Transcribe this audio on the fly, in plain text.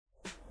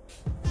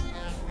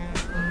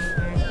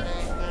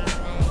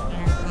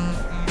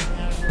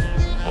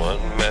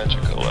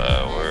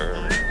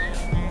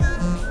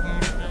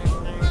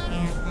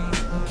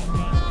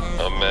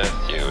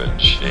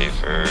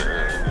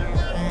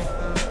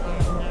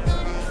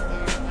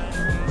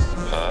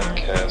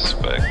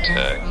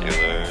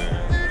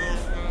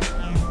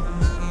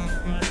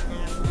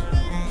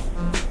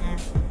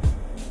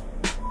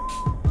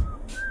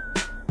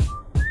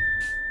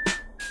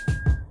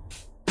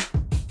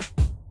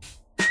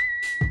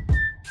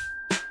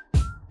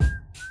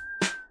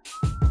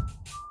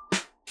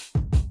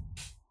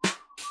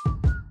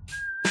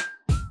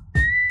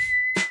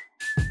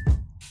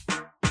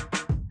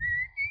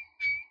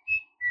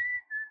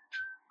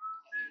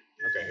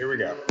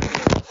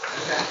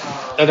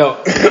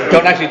No,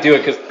 don't actually do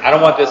it because I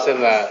don't want this in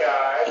the.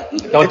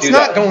 Don't It's do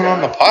not that. going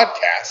on the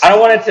podcast. I don't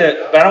want it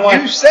to, but I don't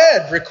want. You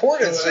said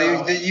record it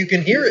so that you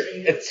can hear it.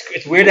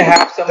 It's weird to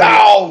have somebody.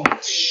 Oh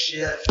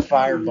shit!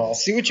 Fireball.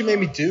 See what you made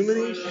me do,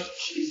 Manish?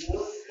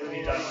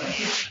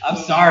 I'm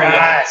sorry.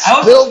 I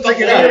was Spilled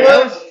fucking tequila. up.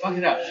 I was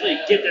fucking up.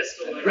 Get this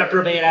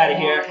reprobate out of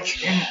here.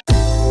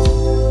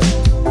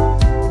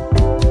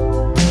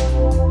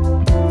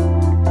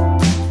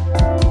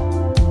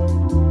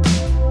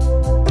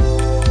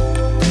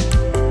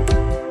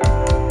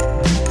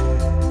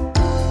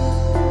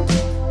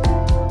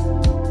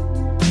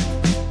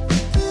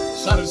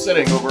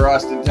 Sitting over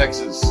Austin,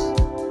 Texas,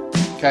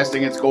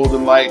 casting its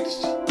golden light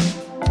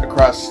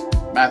across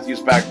Matthew's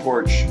back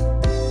porch,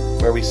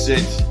 where we sit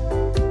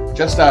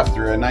just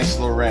after a nice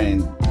little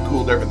rain,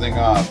 cooled everything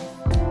off,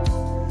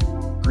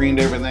 greened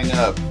everything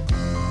up,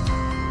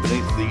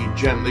 beneath the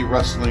gently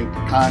rustling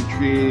pecan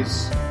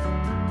trees,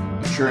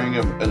 maturing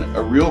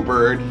a real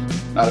bird,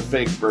 not a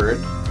fake bird.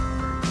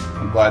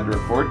 I'm glad to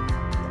report.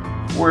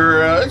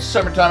 It's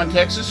summertime in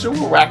Texas, so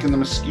we're whacking the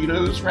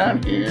mosquitoes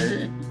around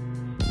here.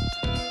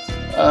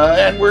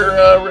 And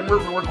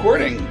we're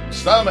recording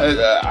some.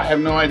 I have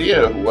no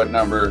idea what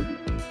number.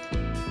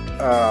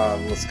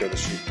 Let's go to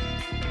shoot.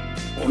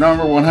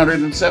 Number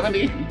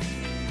 170.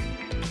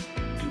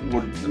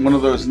 One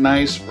of those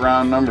nice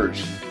round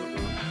numbers.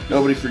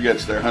 Nobody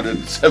forgets their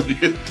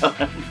 170th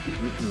time.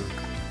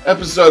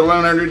 Episode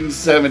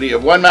 170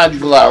 of One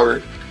Magical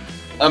Hour,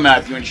 a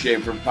Matthew and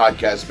Schaefer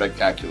podcast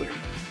spectacular.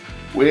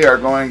 We are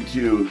going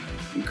to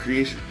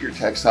increase your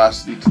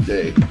Texocity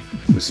today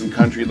with some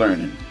country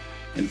learning.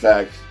 In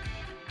fact,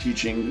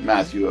 teaching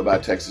Matthew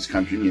about Texas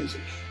country music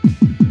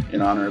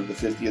in honor of the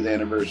 50th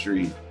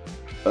anniversary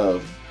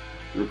of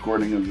the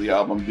recording of the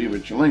album Viva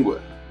Chilingua.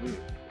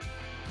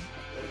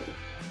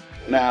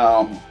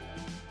 Now,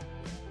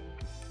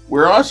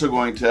 we're also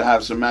going to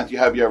have some Matthew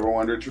Have You Ever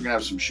Wondered. We're going to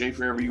have some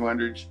Schaefer Ever You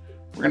Wondered.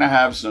 We're going to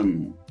have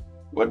some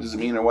What Does It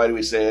Mean and Why Do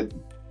We Say It?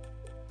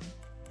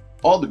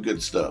 All the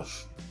good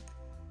stuff.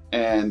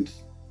 And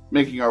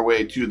making our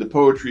way to the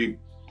poetry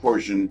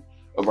portion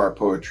of our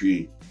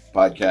poetry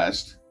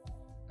podcast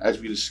as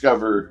we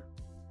discover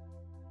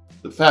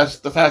the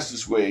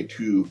fastest way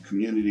to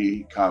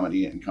community,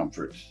 comedy, and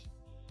comfort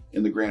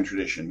in the grand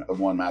tradition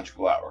of One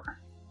Magical Hour.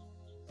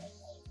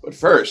 But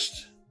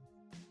first,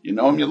 you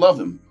know him, you love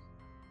him.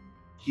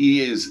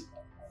 He is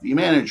the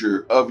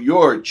manager of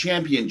your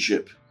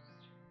championship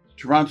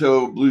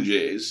Toronto Blue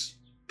Jays.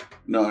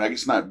 No, I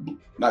guess not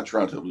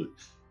Toronto Blue.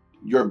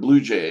 Your Blue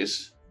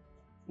Jays.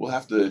 We'll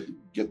have to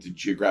get the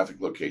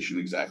geographic location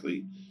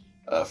exactly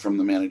from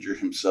the manager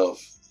himself.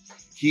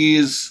 He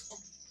is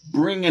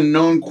bringing a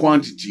known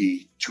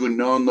quantity to a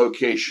known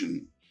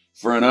location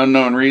for an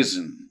unknown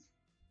reason.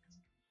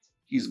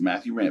 He's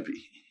Matthew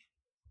Rampy.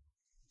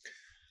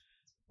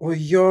 Well,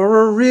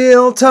 you're a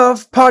real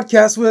tough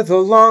podcast with a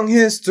long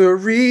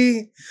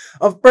history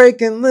of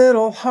breaking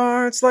little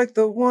hearts like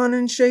the one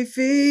in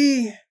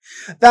Chafee.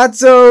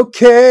 That's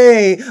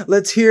okay.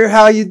 Let's hear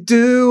how you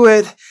do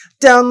it.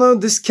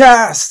 Download this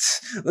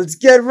cast. Let's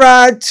get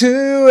right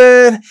to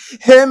it.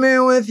 Hit me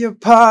with your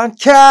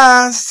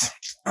podcast.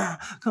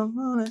 Come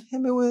on and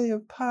hit me with your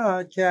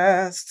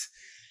podcast.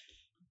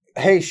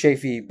 Hey,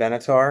 Chafee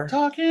Benatar.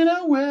 Talking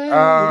away.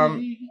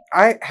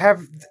 I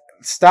have...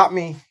 Stop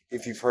me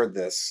if you've heard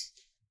this.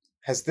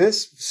 Has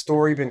this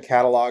story been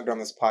cataloged on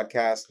this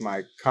podcast?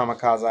 My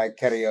kamikaze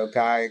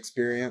karaoke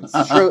experience?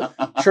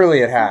 Surely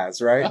it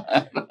has, right?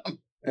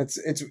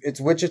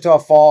 It's Wichita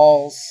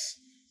Falls.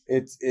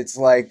 It's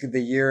like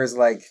the year is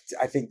like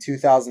I think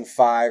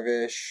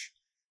 2005-ish,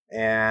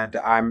 and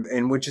I'm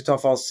in Wichita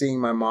Falls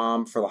seeing my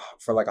mom for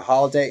like a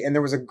holiday. And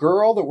there was a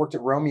girl that worked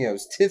at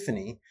Romeo's,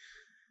 Tiffany,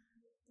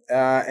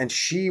 and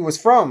she was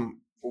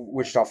from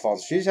Wichita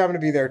Falls. She just happened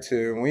to be there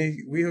too. And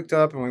we hooked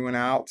up and we went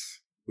out.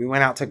 We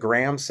went out to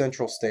Graham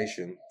Central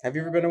Station. Have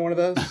you ever been to one of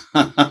those?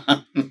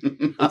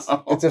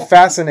 It's a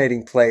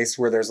fascinating place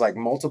where there's like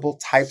multiple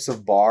types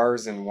of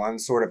bars and one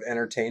sort of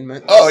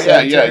entertainment. Oh,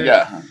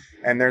 yeah.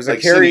 And there's like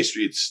a City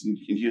Streets in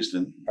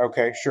Houston.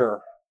 Okay,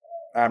 sure.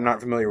 I'm not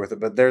familiar with it,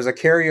 but there's a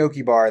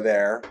karaoke bar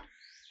there.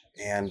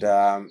 And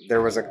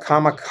there was a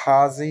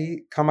kamikaze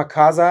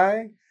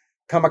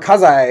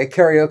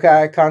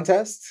karaoke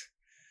contest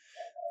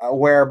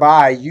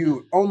whereby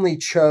you only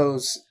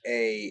chose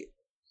a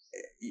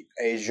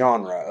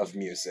genre of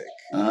music.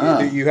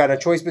 You had a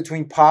choice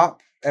between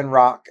pop and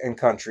rock and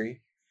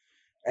country,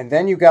 and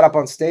then you got up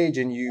on stage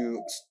and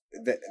you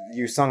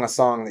sung a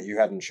song that you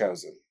hadn't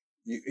chosen.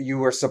 You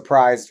were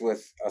surprised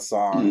with a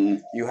song. Mm-hmm.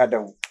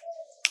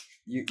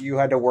 You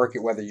had to work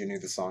it whether you knew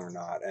the song or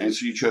not. And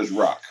so you chose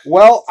rock.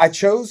 Well, I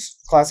chose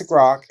classic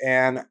rock,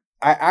 and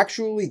I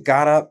actually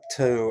got up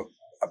to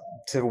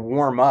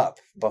warm up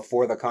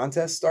before the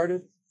contest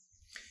started.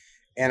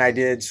 And I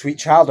did Sweet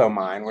Child O'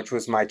 Mine, which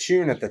was my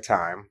tune at the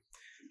time.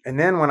 And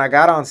then when I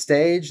got on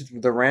stage,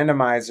 the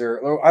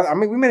randomizer, I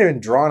mean, we may have been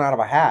drawn out of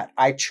a hat.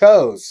 I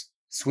chose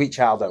Sweet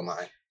Child O'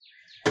 Mine.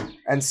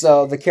 And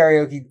so the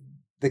karaoke,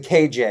 the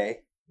KJ,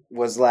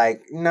 was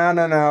like,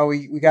 no,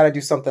 we got to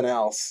do something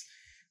else.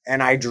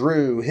 And I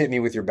drew "Hit Me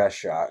With Your Best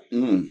Shot,"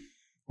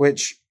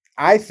 which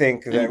I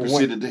think and that you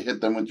proceeded to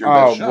hit them with your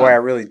oh best shot. boy, I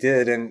really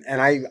did. And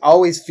I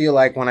always feel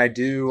like when I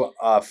do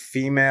a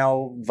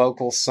female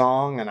vocal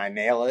song and I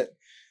nail it,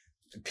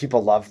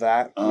 people love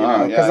that, you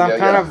know, because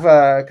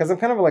I'm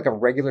kind of like a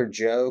regular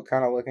Joe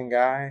kind of looking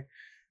guy,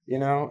 you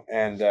know,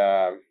 and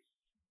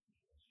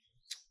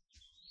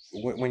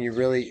when you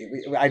really,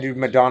 I do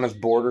Madonna's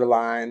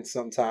 "Borderline"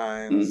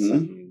 sometimes.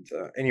 And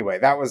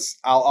anyway,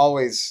 I'll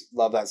always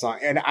love that song.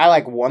 And I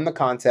like won the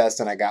contest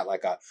and I got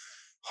like a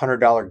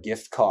 $100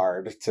 gift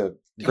card to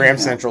Graham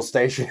Central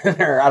Station,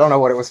 or I don't know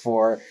what it was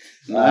for.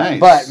 Nice.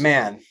 But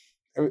man,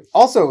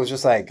 also it was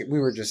just like, we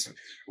were just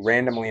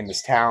randomly in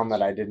this town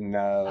that I didn't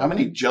know. How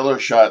many Jello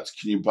shots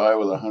can you buy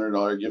with a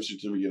 $100 gift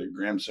certificate at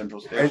Graham Central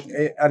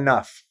Station?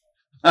 Enough.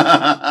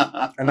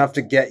 Enough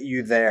to get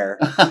you there.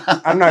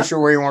 I'm not sure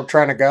where you were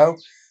trying to go,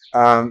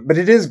 but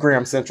it is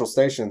Graham Central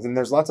Stations, and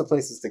there's lots of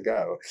places to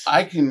go.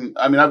 I mean,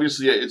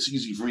 obviously, it's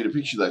easy for me to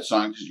picture that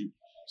song because you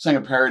sang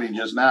a parody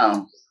just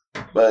now,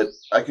 but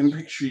I can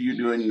picture you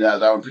doing that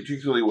one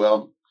particularly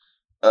well.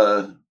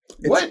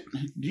 What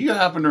do you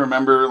happen to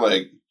remember?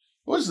 Like,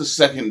 what was the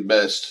second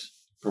best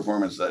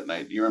performance that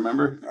night? Do you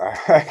remember?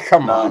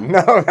 Come on,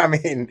 no. I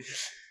mean,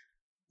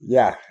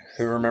 yeah.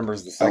 Who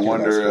remembers the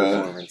second best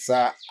performance?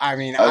 I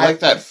mean, I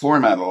like that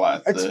format a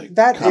lot.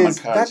 That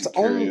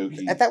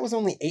was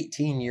only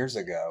 18 years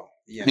ago,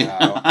 you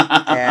know,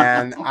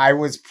 and I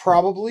was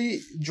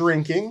probably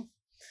drinking.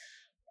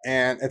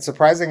 And it's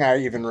surprising I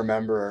even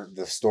remember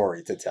the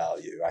story to tell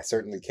you. I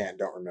certainly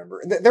don't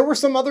remember. There were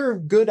some other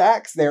good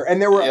acts there,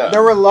 and there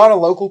were a lot of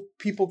local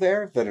people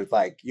there that are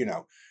like, you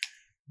know,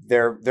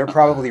 they're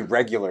probably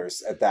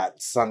regulars at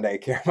that Sunday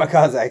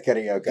Kamikaze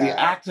karaoke. The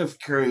act of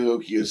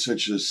karaoke is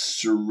such a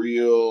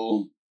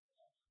surreal,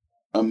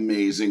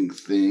 amazing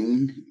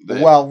thing. I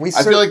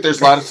feel like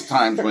there's lots of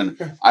times when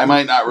I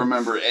might not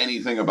remember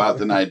anything about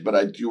the night, but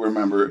I do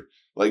remember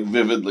like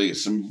vividly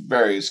some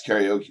various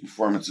karaoke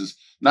performances.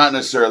 Not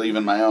necessarily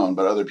even my own,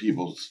 but other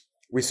people's.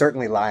 We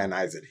certainly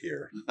lionize it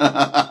here.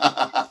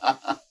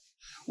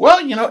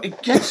 Well, you know,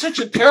 it gets such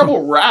a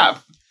terrible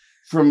rap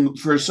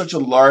for such a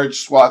large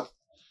swath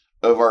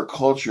of our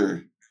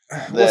culture.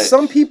 Well,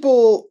 some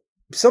people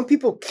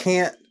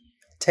can't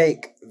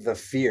take the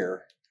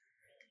fear.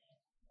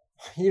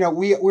 You know,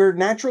 we're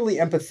naturally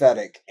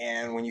empathetic,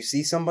 and when you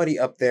see somebody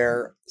up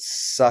there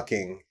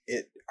sucking,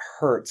 it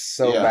hurts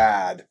so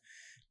bad.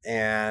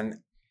 And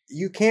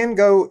you can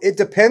go. It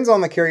depends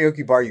on the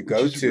karaoke bar you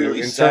go to.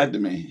 Really sad to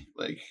me.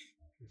 Like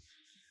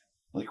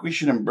we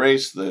should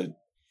embrace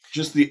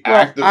just the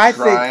act of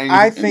trying.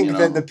 I think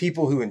that the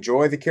people who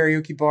enjoy the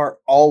karaoke bar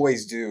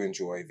always do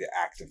enjoy the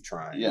act of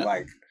trying. Yeah.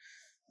 Like,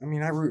 I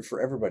mean, I root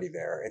for everybody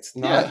there. It's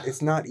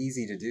not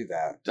easy to do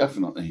that.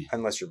 Definitely.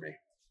 Unless you're me.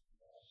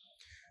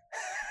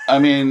 I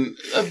mean,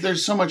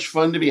 there's so much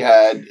fun to be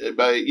had,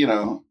 but you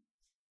know,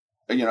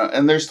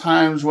 and there's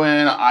times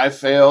when I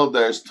failed.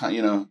 There's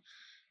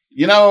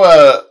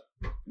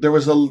there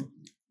was a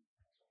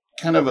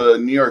kind of a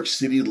New York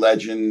City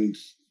legend,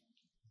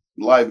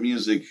 live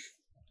music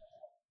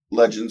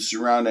legend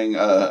surrounding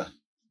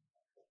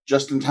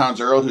Justin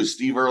Townes Earl, who's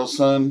Steve Earle's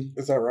son.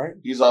 Is that right?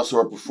 He's also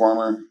a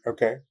performer.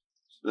 Okay.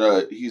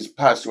 He's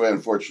passed away,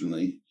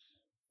 unfortunately.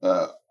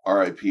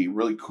 R.I.P.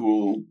 Really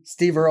cool.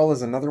 Steve Earle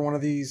is another one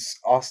of these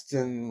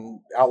Austin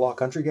outlaw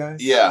country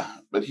guys? Yeah,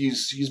 but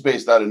he's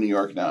based out of New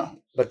York now.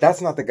 But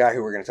that's not the guy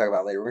who we're going to talk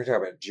about later. We're going to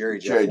talk about Jerry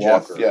Jeff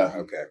Walker. Yeah.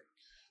 Okay.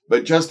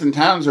 But Justin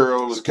Townes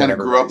Earl kind of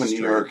grew up in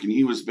New York, and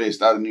he was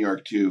based out of New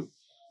York too.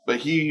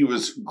 But he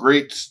was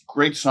great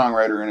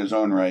songwriter in his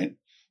own right,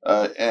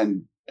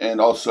 and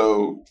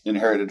also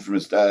inherited from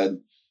his dad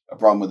a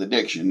problem with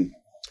addiction.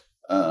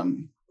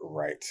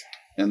 Right.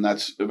 And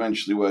that's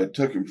eventually what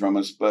took him from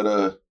us. But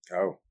I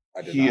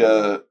did not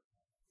know.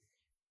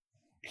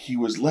 He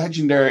was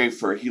legendary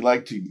for he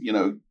liked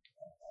to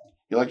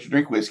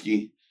drink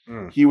whiskey.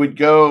 He would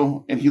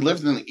go, and he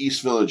lived in the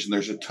East Village, and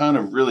there's a ton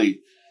of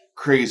really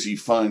crazy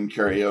fun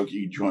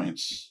karaoke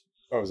joints.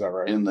 Oh, is that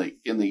right? In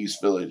the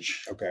East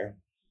Village. Okay.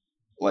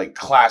 Like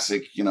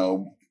classic,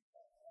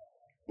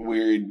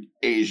 weird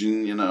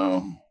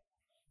Asian,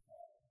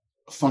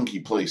 funky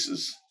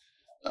places.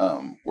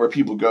 Where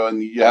people go,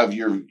 and you have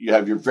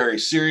your very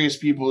serious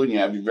people, and you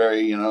have your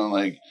very,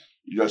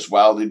 you're just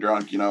wildly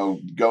drunk,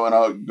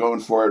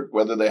 going for it,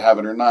 whether they have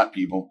it or not,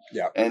 people.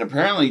 Yeah. And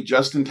apparently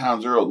Justin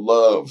Townes Earl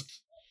loved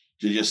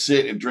to just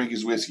sit and drink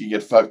his whiskey,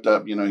 get fucked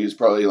up. He's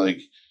probably like,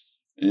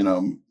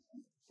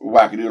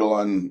 wackadoodle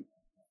on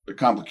the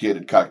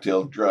complicated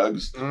cocktail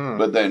drugs,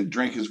 but then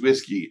drink his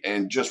whiskey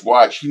and just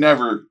watch. He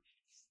never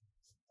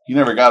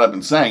got up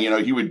and sang.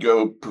 He would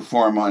go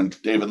perform on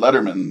David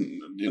Letterman,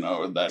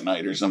 that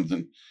night or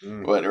something,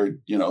 or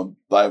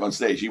live on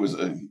stage. He was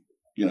a,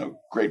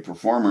 great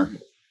performer,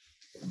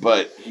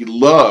 but he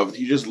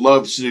just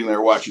loved sitting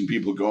there watching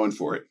people going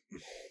for it.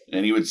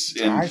 And he would,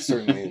 and I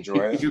certainly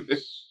enjoy it.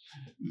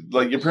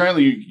 Like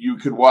apparently you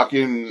could walk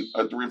in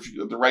at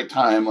the right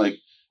time, like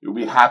it would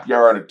be happy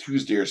hour on a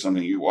Tuesday or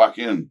something. You walk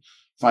in and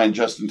find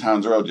Justin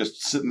Towns Earl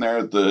just sitting there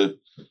at the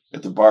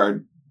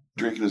bar,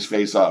 drinking his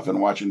face off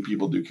and watching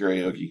people do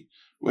karaoke.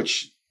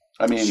 Which,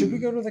 I mean, should we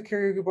go to the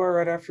karaoke bar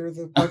right after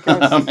the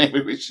podcast?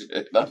 Maybe we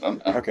should. I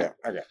don't know. Okay.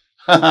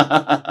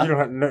 You don't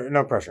have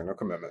no pressure, no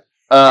commitment.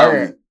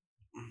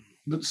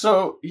 But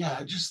so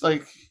yeah, just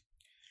like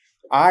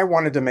I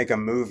wanted to make a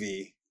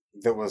movie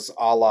that was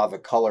a la The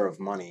Color of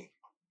Money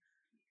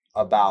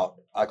about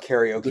a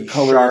karaoke. The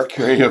Color of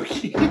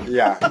Karaoke.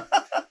 Yeah.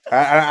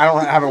 I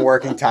don't have a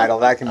working title.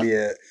 That can be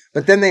it.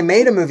 But then they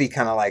made a movie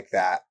kind of like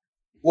that.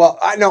 Well,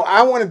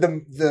 I wanted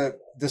the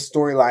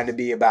storyline to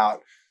be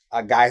about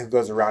a guy who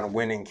goes around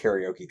winning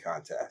karaoke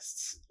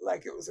contests.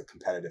 Like it was a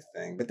competitive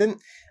thing. But then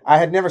I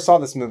had never saw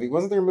this movie.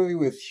 Wasn't there a movie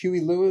with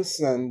Huey Lewis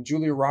and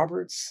Julia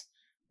Roberts?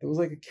 It was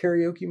like a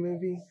karaoke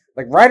movie.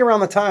 Like right around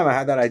the time I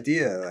had that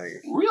idea.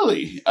 Like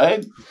really?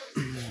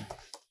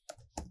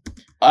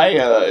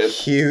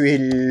 Huey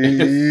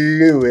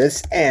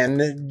Lewis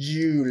and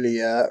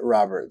Julia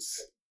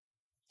Roberts.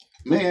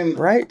 Man.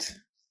 Right?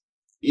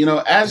 You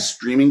know, as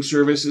streaming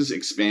services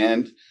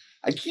expand,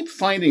 I keep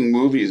finding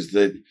movies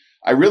that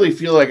I really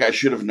feel like I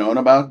should have known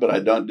about, but I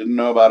didn't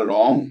know about at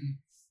all.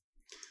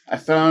 I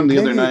found the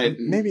other night.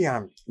 Maybe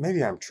I'm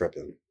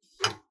tripping.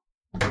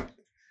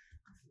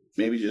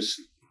 Maybe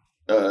just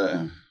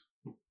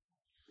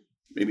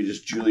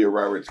Julia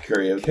Roberts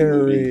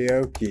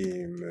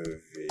karaoke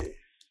movie.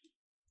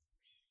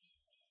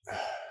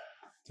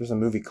 There's a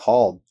movie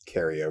called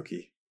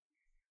Karaoke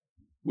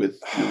with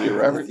Julia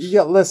Roberts.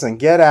 Yeah, listen,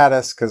 get at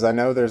us because I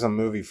know there's a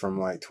movie from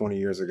like 20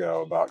 years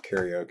ago about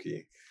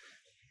karaoke.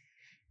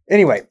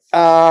 Anyway,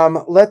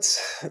 let's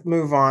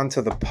move on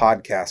to the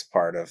podcast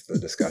part of the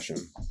discussion.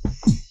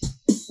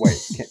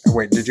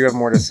 Wait, did you have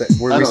more to say?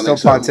 Were we still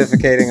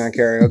pontificating on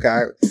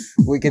karaoke?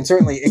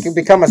 It can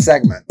become a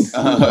segment. We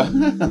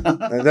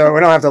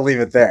don't have to leave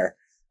it there.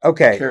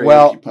 Okay, karaoke,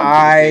 well,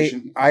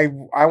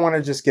 I want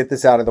to just get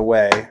this out of the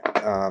way.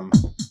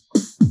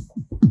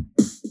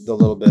 The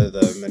little bit of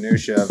the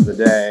minutia of the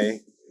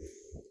day.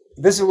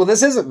 This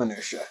isn't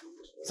minutia.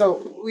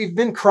 So we've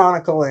been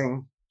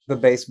chronicling the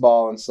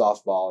baseball and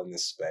softball in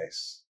this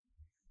space.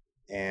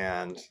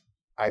 And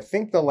I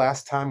think the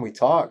last time we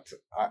talked,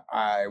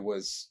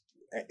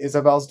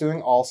 Isabel's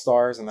doing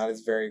All-Stars, and that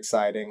is very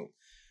exciting.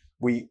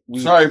 We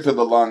sorry for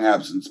the long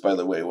absence, by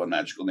the way, One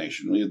Magical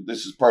Nation.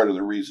 This is part of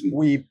the reason.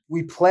 We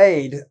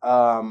played.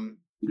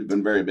 We've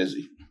been very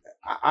busy.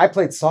 I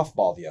played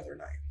softball the other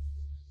night.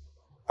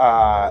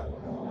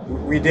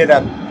 We did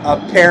a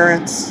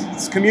parents.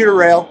 It's commuter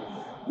rail.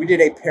 We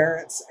did a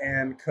parents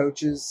and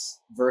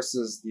coaches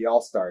versus the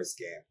All-Stars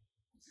game.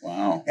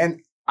 Wow! And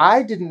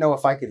I didn't know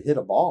if I could hit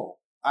a ball.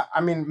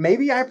 I mean,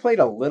 maybe I played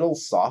a little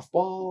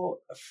softball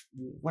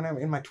when I'm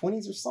in my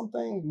 20s or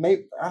something.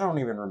 Maybe I don't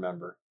even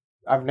remember.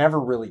 I've never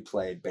really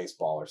played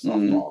baseball or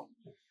softball.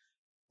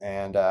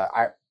 And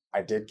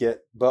I did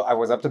get, but I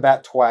was up to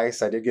bat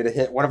twice. I did get a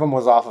hit. One of them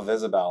was off of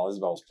Isabel.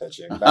 Isabel's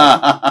pitching.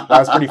 That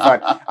was pretty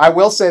fun. I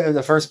will say that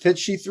the first pitch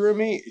she threw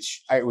me,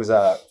 I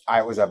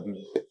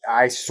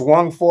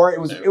swung for it.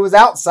 It was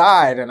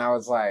outside, and I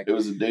was like, it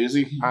was a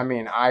daisy. I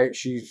mean,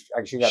 she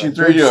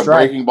threw you a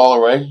breaking ball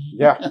away.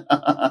 Yeah,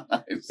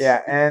 Nice.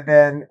 Yeah, and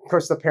then of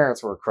course the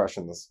parents were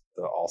crushing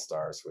the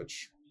All-Stars,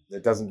 which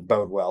it doesn't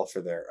bode well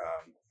for their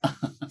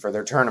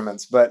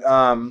tournaments. But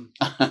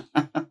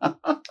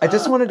I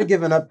just wanted to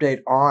give an update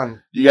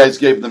on. You guys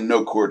gave them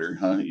no quarter,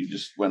 huh? You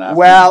just went after.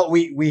 Well,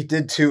 we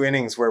did 2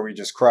 innings where we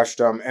just crushed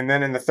them, and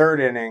then in the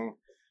 3rd inning,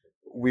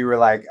 we were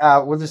like,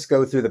 we'll just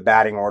go through the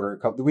batting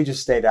order. We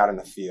just stayed out in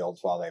the field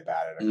while they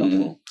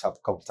batted a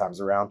couple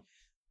times around.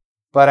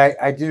 But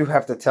I do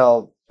have to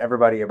tell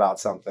everybody about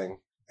something.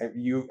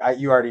 You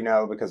already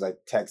know because I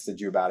texted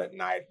you about it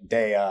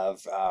day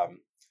of.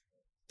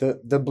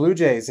 The Blue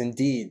Jays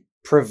indeed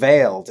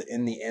prevailed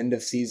in the end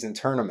of season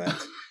tournament.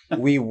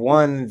 We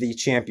won the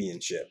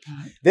championship.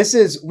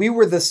 It's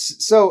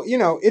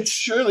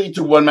surely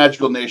to One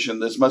Magical Nation,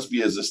 this must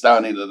be as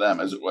astounding to them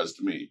as it was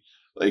to me.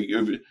 Like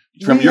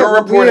from your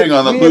reporting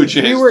on the Blue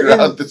Jays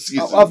throughout the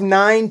season. Of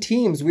 9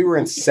 teams, we were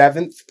in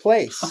 7th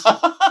place.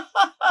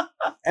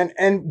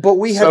 But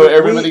we had. So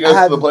everybody goes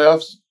to the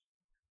playoffs?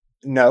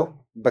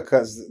 No,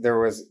 because there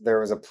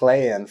was a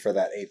play-in for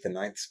that 8th and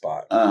 9th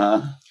spot.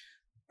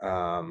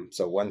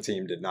 So one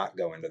team did not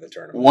go into the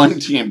tournament. One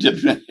team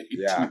did.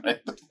 Yeah.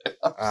 It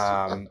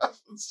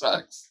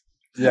sucks.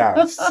 Yeah,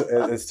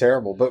 it's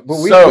terrible. But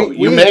we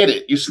made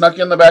it. You snuck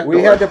in the back door.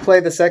 We had to play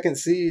the 2nd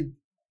seed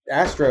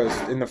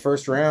Astros in the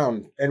first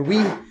round, and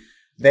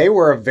they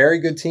were a very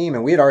good team,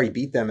 and we had already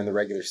beat them in the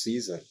regular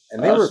season,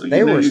 and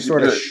they were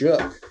sort of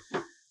shook.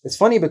 It's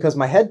funny because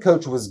my head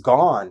coach was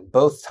gone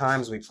both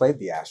times we played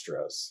the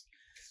Astros,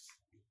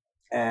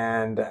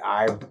 and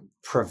I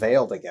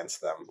prevailed against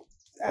them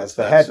as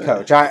the head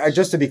coach. I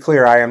just to be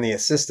clear, I am the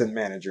assistant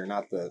manager,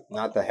 not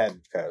the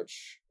head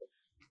coach.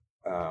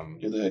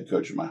 You're the head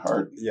coach of my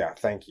heart. Yeah,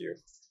 thank you.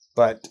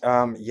 But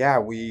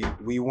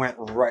we went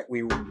right.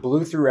 We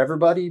blew through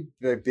everybody,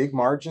 the big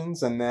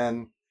margins, and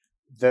then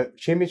the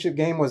championship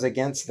game was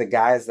against the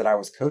guys that I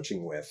was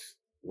coaching with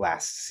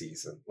last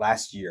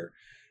year.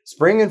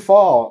 Spring and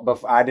fall,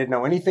 but I didn't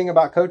know anything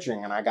about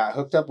coaching, and I got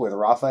hooked up with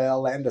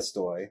Rafael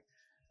Landestoy,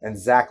 and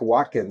Zach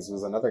Watkins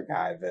was another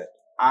guy that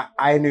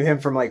I knew him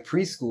from like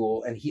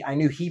preschool, and I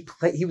knew he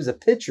was a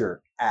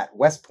pitcher at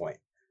West Point.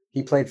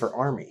 He played for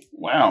Army.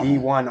 Wow.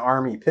 D1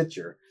 Army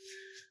pitcher.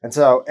 And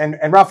so, and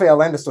Rafael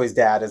Landestoy's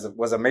dad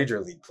was a major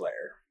league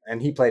player,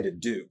 and he played at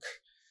Duke.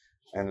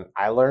 And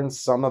I learned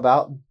some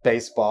about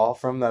baseball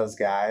from those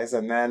guys.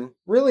 And then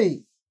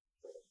really,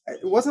 it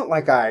wasn't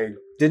like I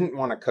didn't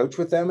want to coach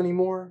with them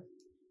anymore.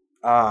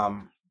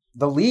 The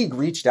league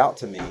reached out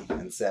to me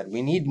and said,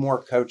 we need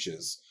more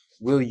coaches.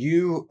 Will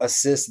you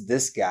assist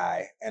this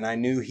guy? And I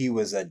knew he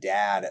was a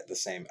dad at the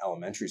same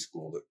elementary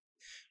school.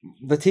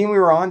 The team we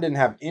were on didn't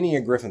have any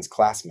of Griffin's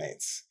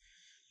classmates.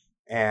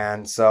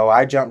 And so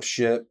I jumped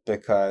ship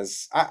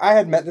because I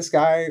had met this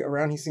guy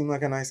around. He seemed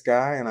like a nice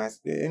guy.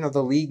 And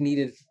the league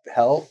needed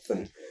help.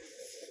 And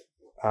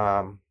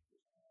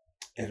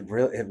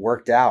it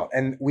worked out.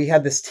 And we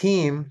had this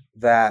team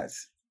that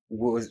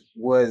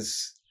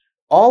was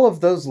all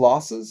of those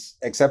losses,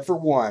 except for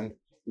one,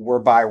 were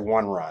by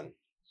one run.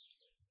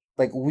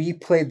 Like, we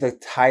played the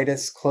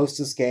tightest,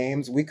 closest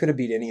games. We could have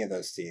beat any of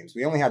those teams.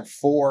 We only had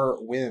 4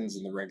 wins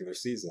in the regular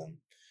season.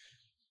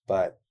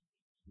 But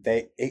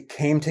it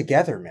came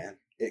together, man.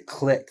 It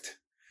clicked.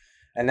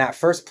 And that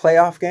first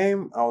playoff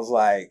game, I was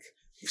like,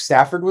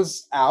 Stafford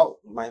was out,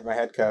 my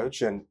head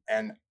coach, and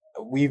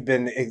we've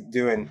been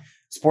doing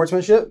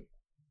sportsmanship,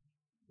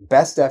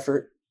 best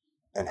effort,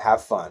 and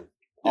have fun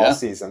all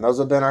season. Those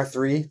have been our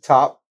 3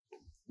 top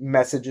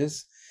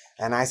messages.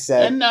 And I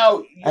said,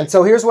 and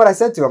so here's what I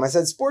said to him. I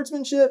said,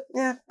 sportsmanship,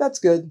 yeah, that's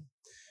good.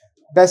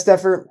 Best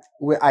effort,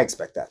 I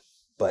expect that.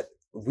 But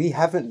we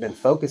haven't been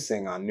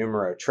focusing on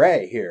numero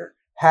tre here.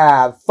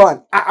 Have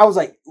fun. I was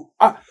like,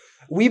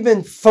 we've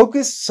been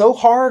focused so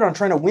hard on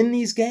trying to win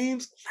these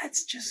games.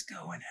 Let's just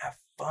go and have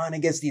fun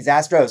against these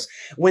Astros.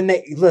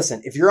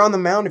 If you're on the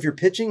mound, if you're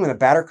pitching, when a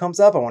batter comes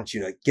up, I want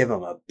you to give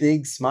him a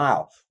big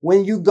smile.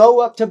 When you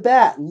go up to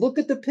bat, look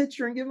at the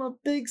pitcher and give him a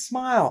big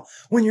smile.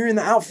 When you're in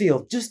the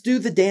outfield, just do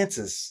the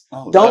dances.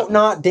 Don't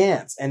not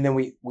dance. And then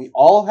we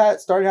all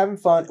started having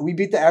fun. We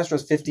beat the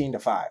Astros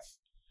 15-5.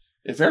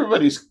 If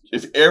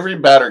every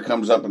batter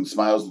comes up and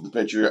smiles at the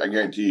pitcher, I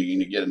guarantee you're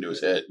going to get into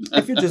his head.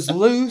 If you're just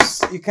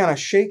loose, you're kind of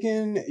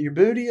shaking your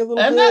booty a little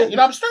bit. And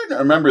I'm starting to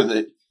remember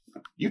that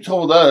you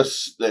told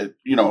us that,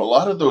 a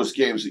lot of those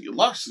games that you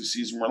lost this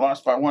season were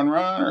lost by 1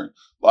 run, or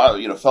a lot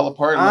of, fell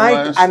apart in the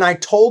last. And I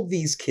told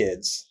these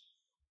kids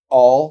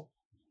all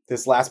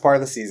this last part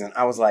of the season,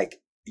 I was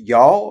like,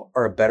 y'all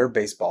are a better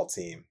baseball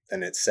team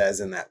than it says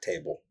in that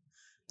table.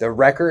 The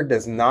record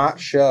does not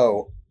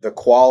show the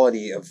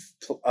quality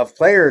of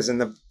players,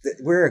 and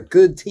we're a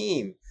good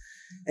team.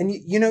 And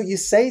you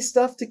say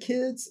stuff to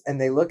kids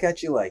and they look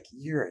at you like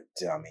you're a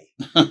dummy.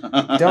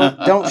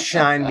 Don't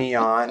shine me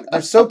on.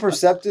 They're so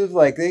perceptive,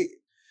 like they,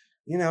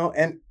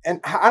 and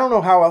I don't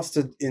know how else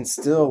to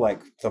instill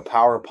like the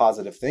power of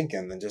positive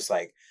thinking than just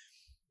like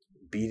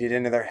beat it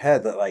into their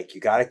head that like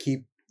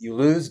you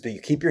lose, but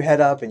you keep your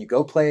head up and you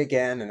go play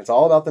again, and it's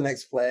all about the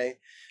next play.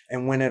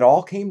 And when it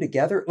all came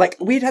together, like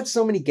we'd had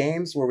so many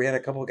games where we had a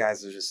couple of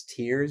guys that were just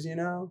tears,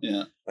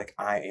 Yeah. Like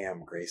I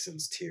am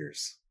Grayson's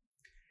tears.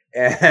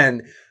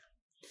 And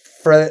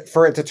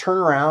for it to turn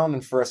around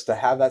and for us to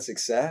have that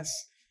success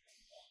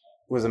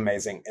was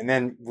amazing. And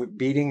then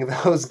beating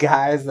those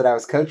guys that I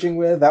was coaching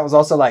with, that was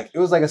also like, it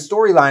was like a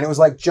storyline. It was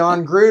like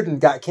John Gruden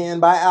got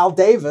canned by Al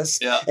Davis,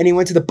 and he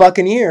went to the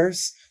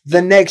Buccaneers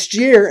the next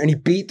year and he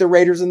beat the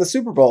Raiders in the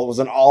Super Bowl. It was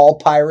an all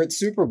Pirate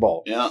Super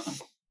Bowl. Yeah.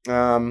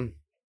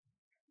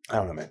 I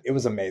don't know, man. It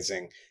was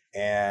amazing.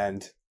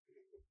 And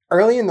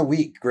early in the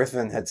week,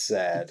 Griffin had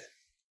said,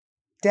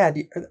 Dad,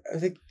 are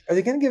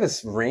they going to give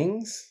us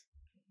rings?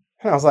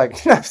 And I was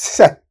like,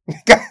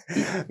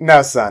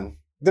 no, son.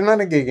 They're not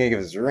going to give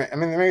us a ring. I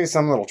mean, maybe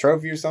some little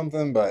trophy or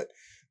something, but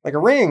like a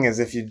ring is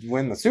if you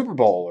win the Super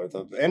Bowl or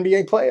the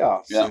NBA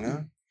playoffs,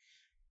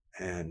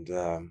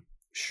 And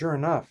sure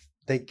enough,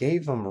 they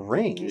gave them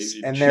rings,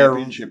 and they're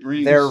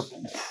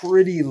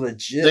pretty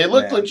legit. They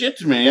look legit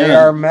to me. They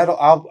are metal.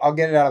 I'll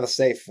get it out of the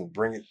safe and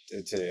bring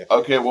it to you.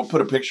 Okay, we'll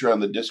put a picture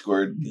on the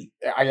Discord.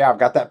 Yeah, I've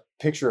got that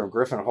picture of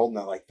Griffin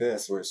holding it like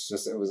this, where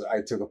I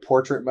took a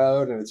portrait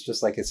mode, and it's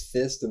just like his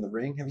fist in the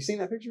ring. Have you seen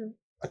that picture?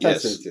 I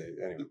texted it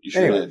to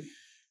you.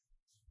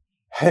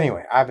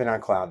 Anyway, I've been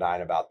on cloud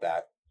nine about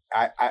that.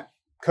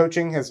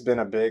 Coaching has been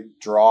a big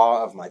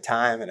draw of my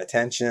time and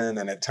attention,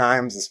 and at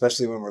times,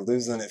 especially when we're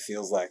losing, it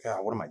feels like, oh,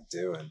 what am I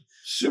doing?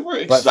 Super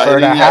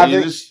exciting.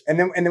 And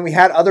then we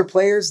had other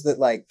players that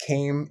like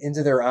came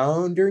into their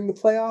own during the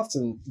playoffs,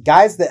 and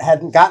guys that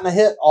hadn't gotten a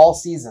hit all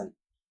season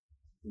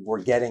were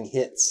getting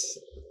hits.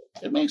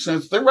 It makes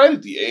sense. They're right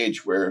at the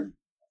age where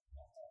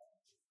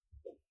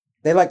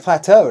they like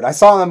plateaued. I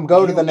saw them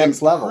go to the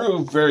next level.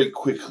 Improve very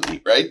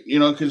quickly, right?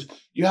 Because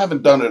you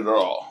haven't done it at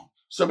all.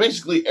 So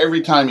basically, every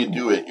time you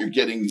do it, you're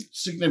getting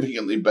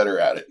significantly better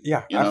at it.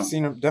 Yeah, you I've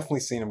know? definitely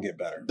seen him get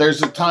better.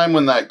 There's a time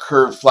when that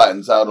curve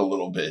flattens out a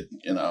little bit,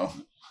 and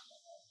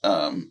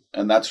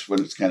that's when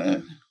it's kind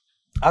of.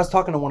 I was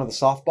talking to one of the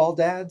softball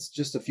dads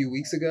just a few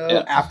weeks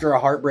ago after a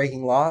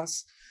heartbreaking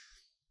loss,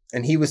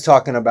 and he was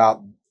talking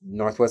about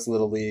Northwest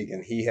Little League,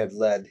 and he had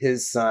led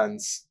his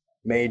son's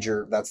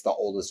major. That's the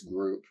oldest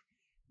group,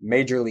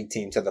 major league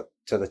team to the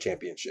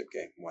championship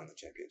game, won the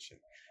championship.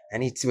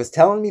 And he was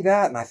telling me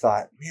that, and I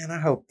thought, man, I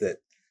hope that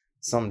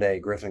someday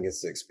Griffin gets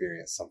to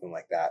experience something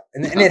like that.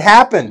 And it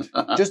happened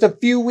just a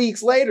few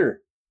weeks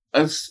later.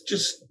 It's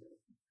just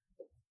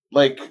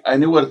like I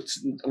knew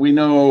we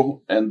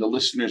know, and the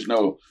listeners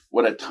know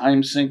what a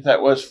time sink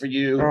that was for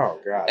you. Oh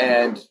God!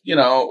 And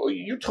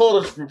you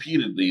told us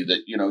repeatedly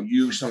that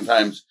you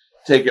sometimes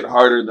take it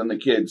harder than the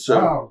kids.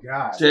 So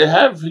to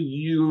have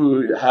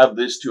you have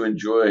this to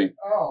enjoy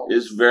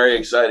is very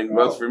exciting,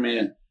 both for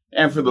me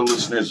and for the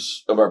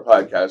listeners of our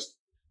podcast,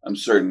 I'm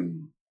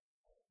certain.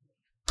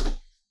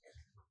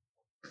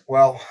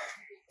 Well,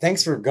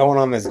 thanks for going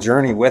on this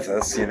journey with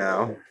us, You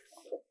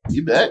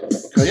bet.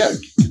 Oh, yeah,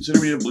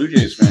 consider me a Blue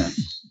Jays fan.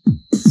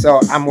 So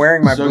I'm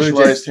wearing my Blue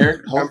Jays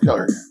health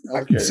color.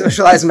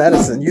 Socialized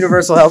medicine,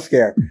 universal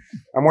healthcare.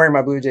 I'm wearing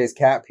my Blue Jays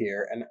cap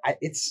here, and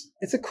it's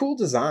a cool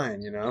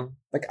design,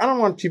 Like, I don't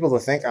want people to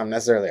think I'm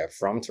necessarily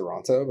from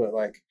Toronto, but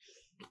like,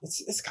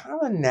 it's kind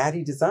of a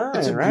natty design.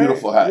 It's a right?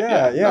 beautiful hat.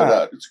 Yeah. No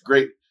doubt. It's a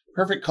great,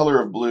 perfect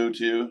color of blue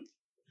too.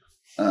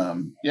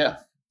 Yeah.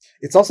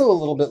 It's also a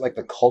little bit like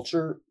the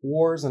culture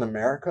wars in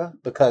America,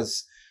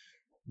 because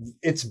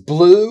it's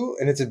blue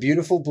and it's a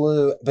beautiful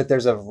blue, but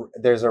there's a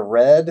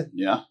red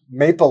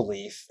maple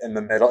leaf in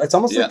the middle. It's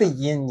almost like the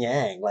yin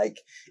yang.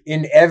 Like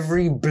in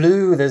every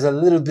blue, there's a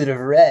little bit of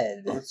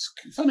red. Well, it's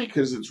funny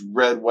because it's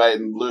red, white,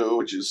 and blue,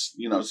 which is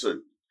so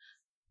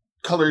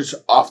colors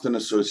often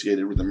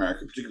associated with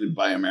America, particularly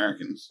by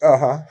Americans.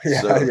 Yeah,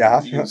 so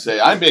you can say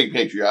I'm being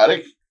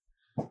patriotic.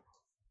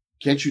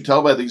 Can't you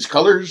tell by these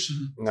colors?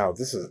 No,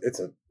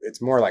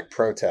 it's more like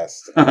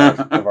protest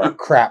of our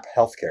crap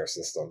healthcare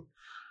system.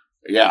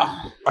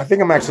 Yeah. I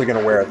think I'm actually going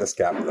to wear this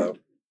cap, though.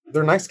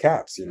 They're nice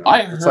caps,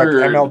 I It's heard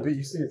like MLB.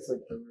 You see, it's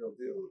like the real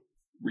deal.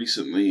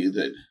 Recently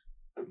that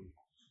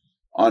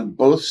on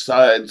both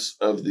sides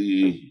of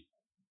they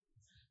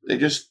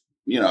just,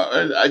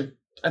 I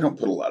don't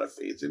put a lot of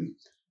faith in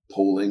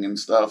polling and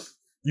stuff.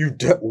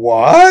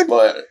 What?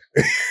 But,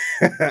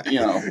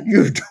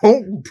 You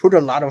don't put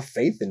a lot of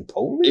faith in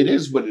polling? It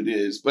is what it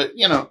is. But,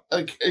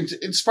 like,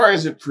 as far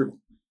as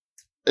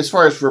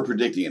for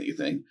predicting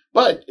anything.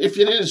 But if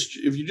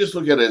you just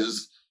look at it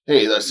as,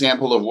 hey, the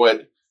sample of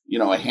what,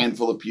 a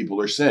handful of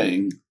people are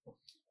saying,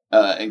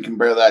 and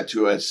compare that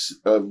to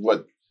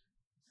what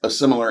a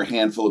similar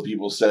handful of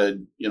people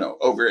said,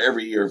 over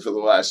every year for the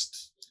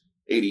last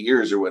 80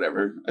 years or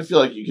whatever, I feel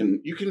like you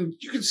can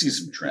see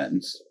some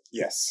trends.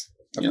 Yes.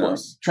 Of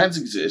course. Trends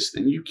exist,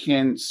 and you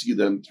can see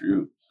them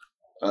through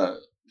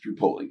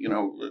polling.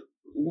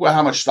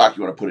 How much stock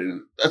you want to put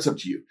in, that's up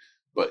to you.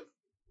 But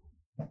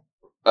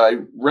I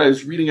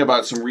was reading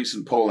about some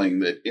recent polling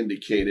that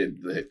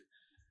indicated that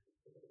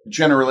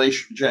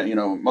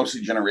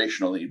mostly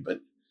generationally, but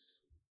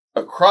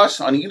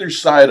across on either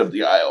side of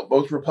the aisle,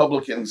 both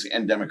Republicans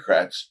and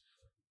Democrats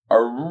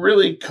are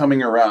really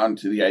coming around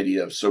to the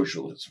idea of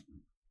socialism.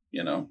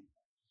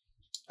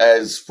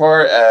 As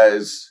far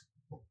as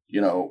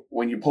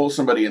when you poll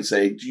somebody and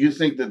say, do you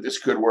think that this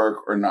could work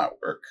or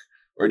not work?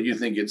 Or do you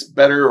think it's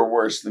better or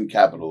worse than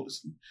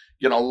capitalism?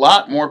 A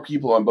lot more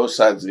people on both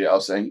sides of the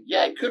aisle saying,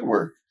 yeah, it could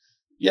work.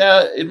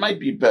 Yeah, it might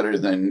be better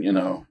than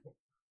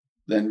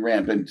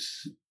rampant,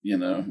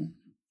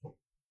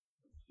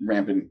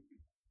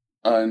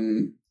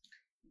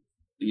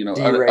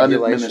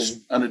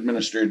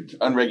 unadministered,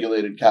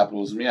 unregulated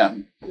capitalism. Yeah.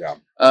 Yeah.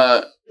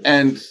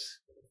 And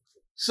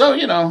so,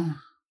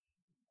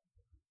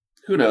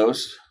 who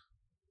knows?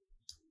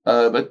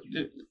 But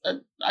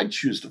I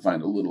choose to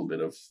find a little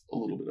bit of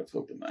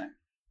hope in that.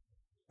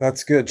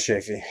 That's good,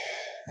 Shafee.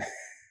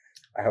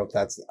 I hope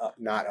that's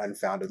not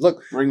unfounded.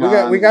 Look, we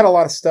got a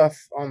lot of stuff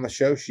on the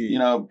show sheet.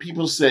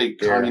 People say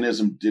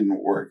communism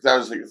didn't work. That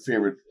was like a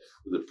favorite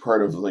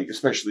part of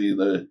especially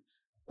the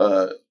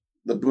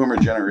boomer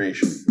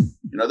generation.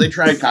 They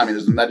tried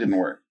communism, that didn't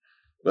work.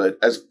 But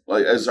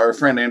as our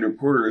friend Andrew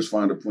Porter is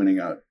fond of pointing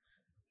out,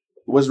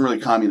 it wasn't really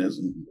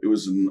communism. It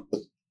was an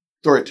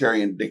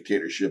authoritarian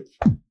dictatorship.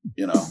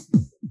 You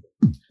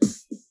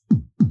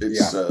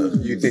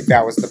think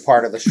that was the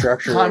part of the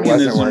structure that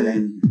wasn't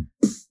working?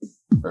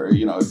 Or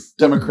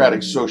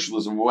democratic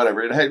socialism,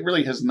 whatever. It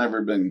really has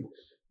never been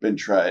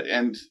tried.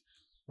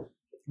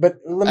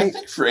 But I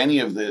think for any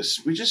of this,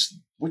 we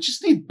just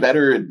need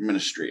better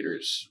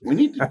administrators. We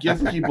need to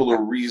give people a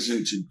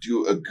reason to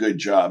do a good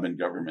job in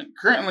government.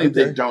 Currently,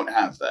 they don't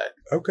have that.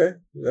 Okay,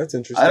 that's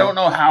interesting. I don't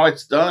know how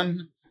it's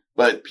done,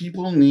 but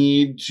people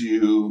need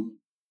to.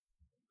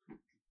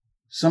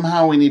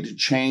 Somehow we need to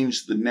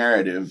change the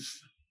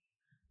narrative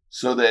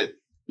so that,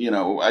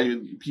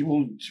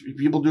 people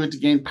do it to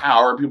gain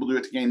power. People do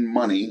it to gain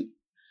money,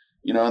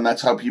 and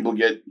that's how people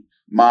get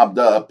mobbed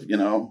up,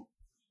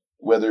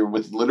 whether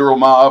with literal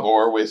mob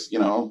or with,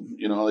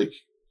 like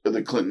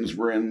the Clintons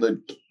were in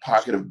the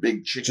pocket of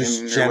big chicken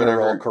just or general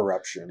whatever.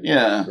 corruption.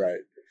 Yeah.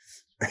 Right.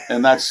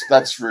 And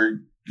that's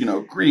for,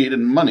 greed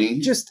and money.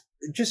 Just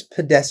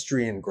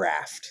pedestrian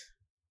graft.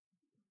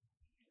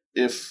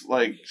 If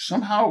like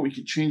somehow we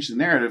could change the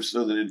narrative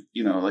so that it,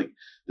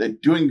 they're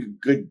doing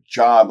a good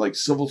job, like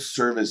civil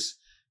service,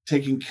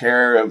 taking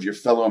care of your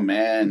fellow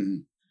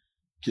man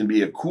can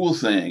be a cool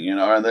thing,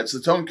 and that's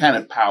its own kind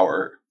of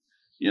power.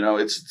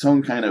 It's its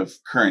own kind of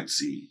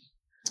currency.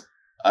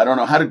 I don't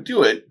know how to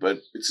do it,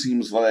 but it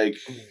seems like.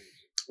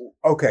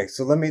 Okay,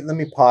 so let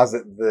me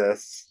posit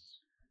this.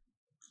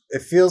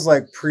 It feels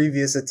like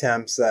previous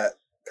attempts at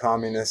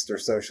communist or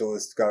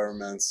socialist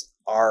governments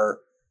are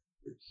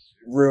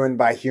ruined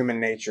by human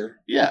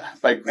nature. Yeah,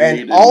 by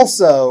greed. And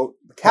also,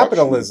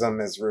 capitalism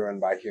is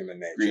ruined by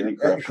human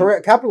nature.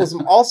 Correct.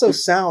 Capitalism also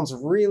sounds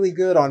really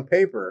good on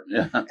paper.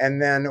 Yeah.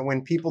 And then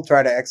when people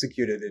try to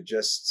execute it,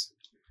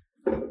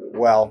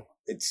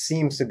 it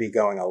seems to be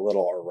going a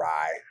little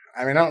awry.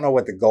 I mean, I don't know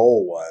what the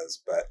goal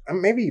was, but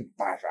maybe,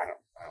 I don't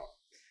know.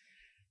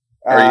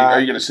 Are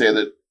you going to say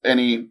that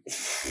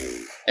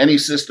any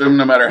system,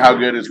 no matter how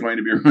good, is going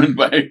to be ruined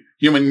by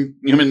human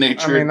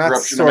nature? I mean, that's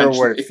corruption sort of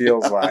eventually? what it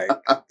feels like.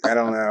 I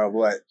don't know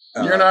what.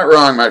 You're not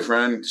wrong, my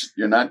friend.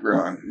 You're not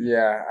wrong.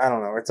 Yeah, I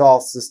don't know. It's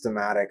all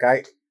systematic.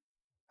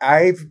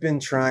 I've been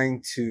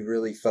trying to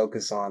really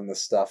focus on the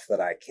stuff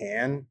that I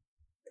can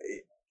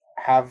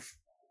have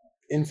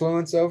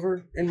influence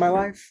over in my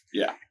life.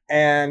 Yeah.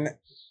 And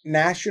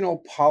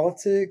national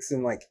politics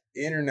and like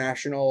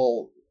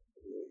international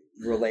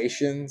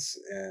relations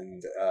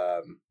and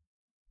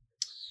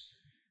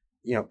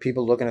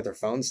people looking at their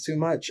phones too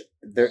much,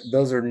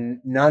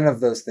 none of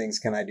those things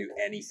can I do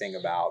anything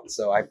about.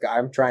 So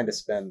I'm trying to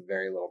spend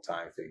very little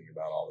time thinking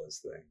about all those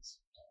things.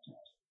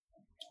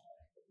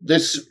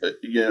 This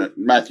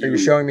Matthew, are you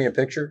showing me a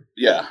picture?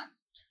 Yeah,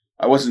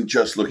 I wasn't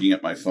just looking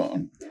at my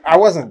phone. I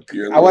wasn't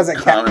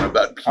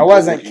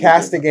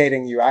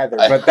castigating you either,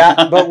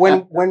 but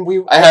when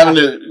we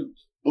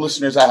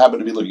listeners, I happen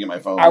to be looking at my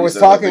phone. I was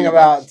talking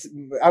about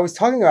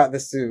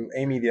this to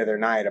Amy the other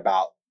night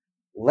about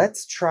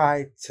let's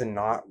try to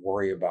not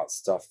worry about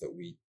stuff that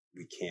we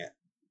can't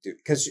do,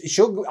 because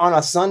she'll on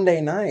a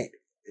Sunday night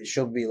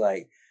she'll be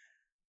like,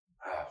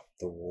 oh,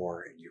 the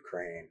war in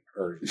Ukraine,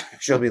 or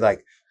she'll be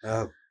like,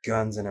 oh,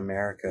 guns in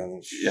America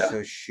and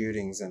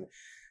shootings, and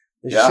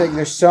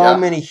there's so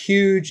many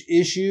huge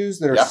issues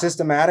that are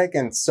systematic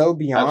and so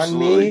beyond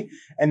me,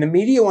 and the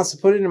media wants to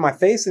put it in my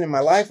face and in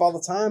my life all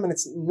the time, and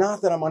it's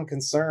not that I'm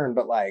unconcerned,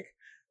 but like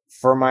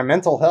for my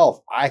mental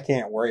health, I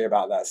can't worry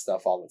about that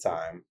stuff all the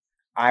time.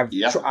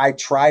 I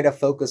try to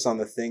focus on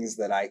the things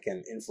that I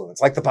can influence,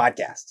 like the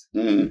podcast.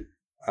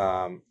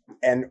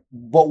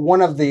 But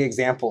one of the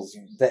examples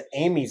that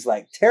Amy's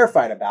like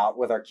terrified about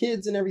with our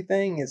kids and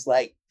everything is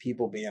like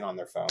people being on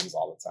their phones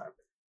all the time.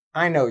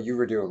 I know you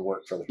were doing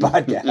work for the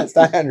podcast.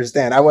 I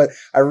understand.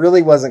 I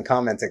really wasn't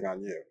commenting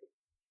on you.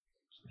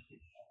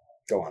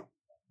 Go on.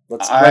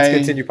 Let's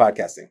continue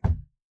podcasting.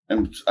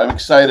 I'm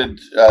excited.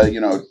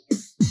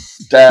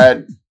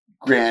 Dad,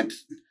 Grant,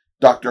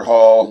 Dr.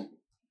 Hall,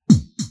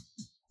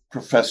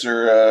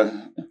 Professor.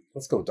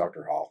 Let's go with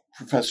Dr. Hall.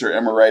 Professor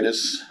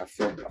Emeritus. I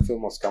feel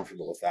most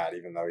comfortable with that,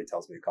 even though he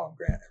tells me to call him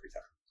Grant every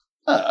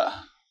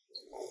time.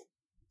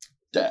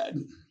 Dad.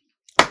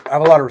 I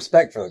have a lot of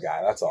respect for the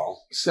guy, that's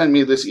all. Send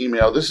me this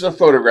email. This is a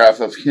photograph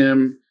of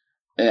him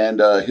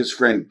and his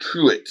friend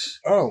Truett.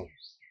 Oh.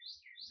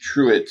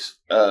 Truett.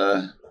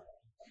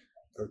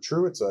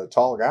 Truett's a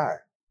tall guy.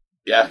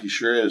 Yeah, he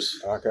sure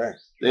is. Okay.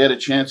 They had a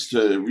chance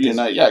to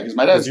reunite. Yeah, because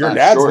my dad's not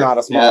not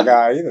a small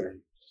guy either.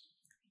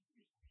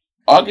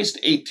 August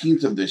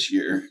 18th of this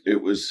year,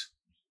 it was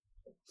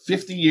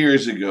 50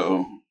 years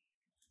ago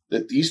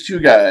that these two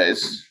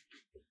guys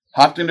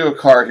hopped into a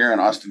car here in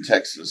Austin,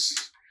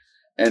 Texas,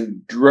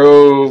 and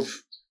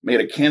made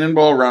a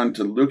cannonball run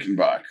to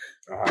Luckenbach,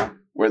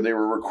 where they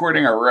were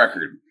recording a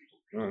record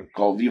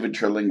called Viva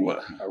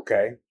Terlingua.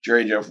 Okay.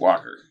 Jerry Jeff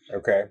Walker.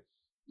 Okay.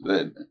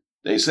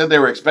 They said they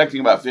were expecting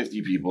about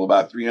 50 people.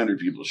 About 300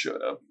 people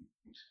showed up.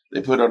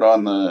 They put it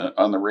on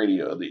the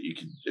radio that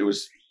it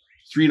was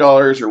 $3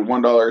 or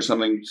 $1 or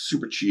something,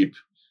 super cheap.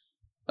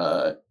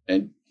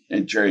 And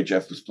Jerry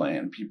Jeff was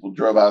playing. People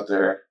drove out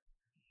there,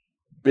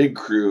 big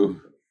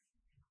crew.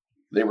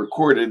 They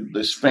recorded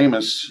this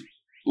famous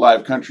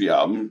live country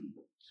album,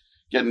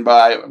 getting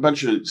by a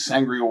bunch of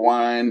sangria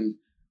wine,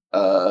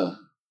 Up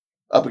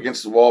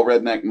Against the Wall,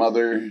 Redneck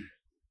Mother,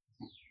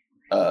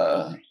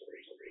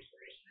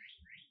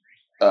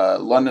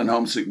 London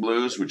Homesick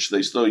Blues, which they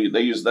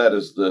use that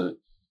as the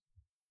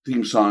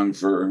theme song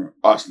for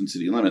Austin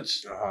City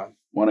Limits.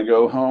 Want to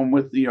go home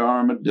with the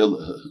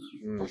armadillo.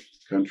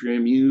 Country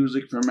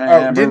music from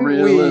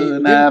Amarillo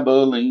and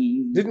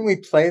Abilene. Didn't we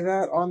play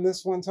that on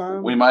this one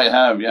time? We might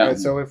have, yeah. Right,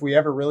 so if we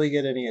ever really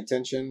get any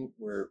attention,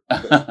 we're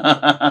have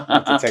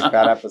to take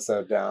that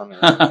episode down. Or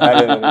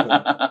edit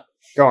anything.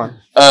 Go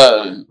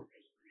on.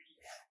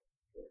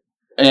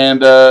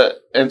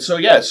 And so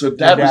Dad was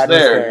dad was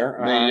there.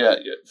 there,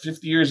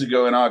 50 years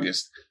ago in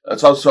August.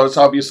 It's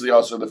obviously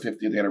also the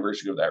 50th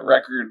anniversary of that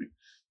record.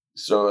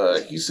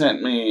 So he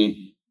sent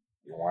me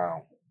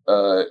Wow.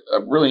 a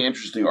really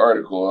interesting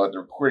article at the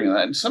recording of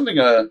that, and something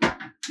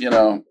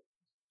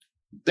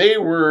they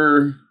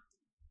were,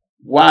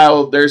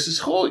 while there's this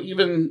whole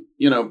even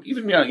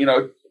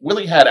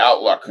Willie had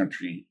outlaw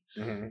country,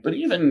 but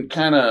even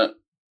kind of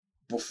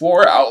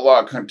before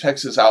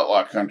Texas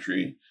outlaw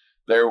country,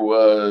 there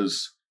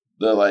was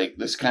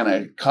this kind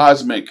of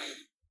cosmic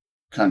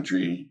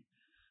country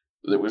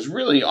that was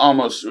really it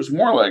was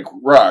more like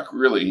rock,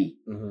 really.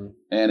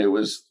 And it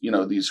was,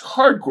 these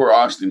hardcore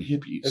Austin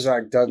hippies. Is that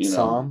like Doug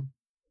Somm?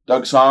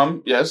 Doug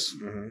Somm, yes.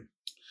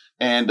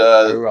 And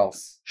who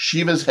else?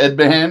 Shiva's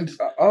headband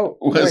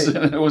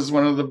was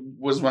one of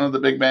the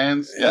big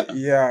bands. Yeah.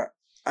 Yeah.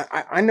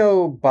 I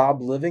know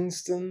Bob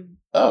Livingston.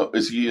 Oh,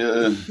 is he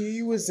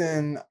he was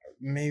in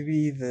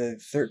maybe the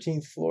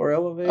 13th floor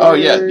elevator. Oh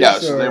yeah.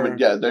 So they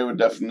would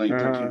definitely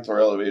 13th floor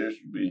elevators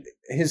would be.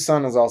 His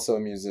son is also a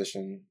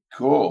musician.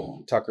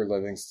 Cool. Tucker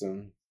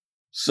Livingston.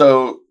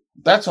 So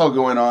that's all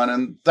going on,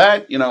 and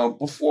that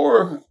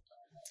before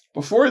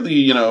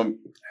the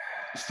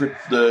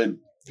the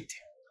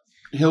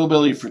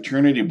hillbilly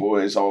fraternity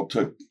boys all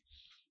took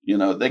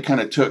they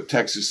kind of took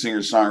Texas singer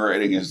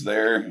songwriting as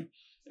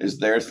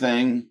their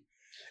thing.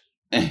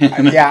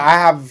 And I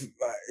have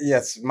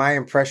yes, my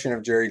impression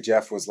of Jerry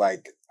Jeff was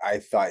like I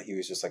thought he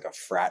was just like a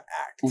frat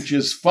act, which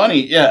is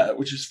funny. Yeah,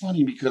 which is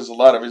funny because a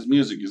lot of his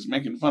music is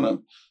making fun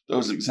of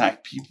those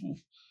exact people.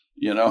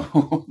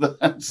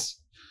 That's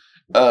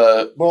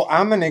well,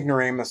 I'm an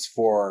ignoramus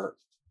for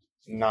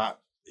not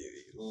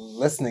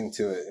listening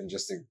to it and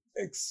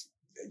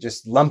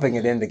just lumping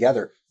it in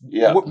together.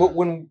 Yeah. But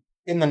when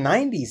in the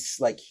 90s,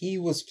 like he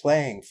was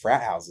playing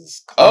frat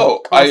houses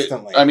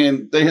constantly. I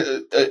mean, they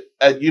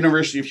at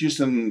University of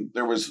Houston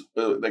there was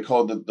they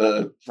called it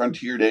the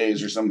Frontier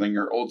Days or something,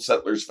 or Old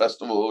Settlers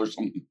Festival or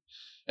something,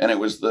 and it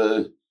was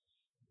the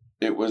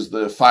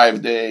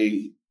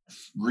 5-day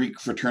Greek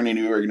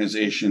fraternity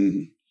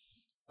organization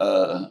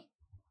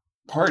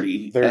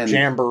party, their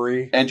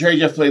jamboree, and Jerry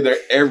Jeff played there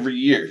every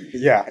year.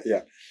 Yeah.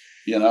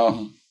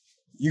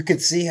 You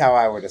could see how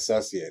I would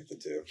associate the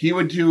two. He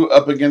would do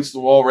Up Against the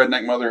Wall,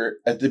 Redneck Mother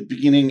at the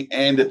beginning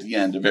and at the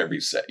end of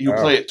every set. He would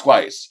play it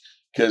twice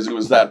because it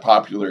was that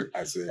popular.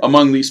 I see.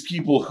 Among these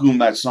people whom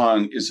that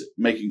song is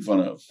making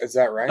fun of. Is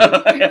that right?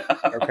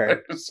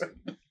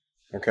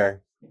 Okay.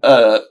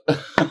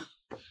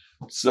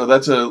 So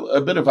that's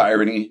a bit of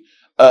irony.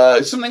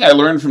 Something I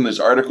learned from this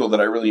article that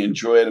I really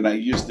enjoyed, and I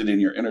used it in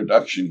your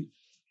introduction.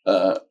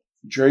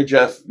 Jerry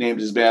Jeff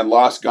named his band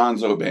Lost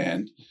Gonzo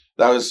Band.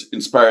 That was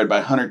inspired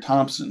by Hunter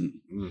Thompson.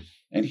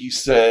 And he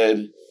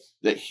said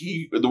that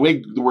the way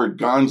the word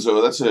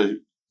gonzo, that's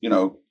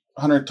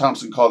Hunter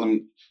Thompson called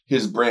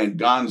his brand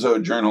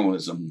Gonzo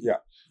Journalism. Yeah.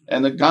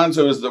 And the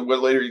gonzo is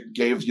what later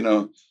gave,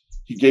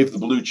 he gave the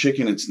blue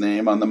chicken its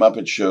name on the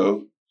Muppet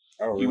Show.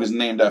 Oh, really? He was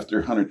named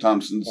after Hunter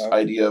Thompson's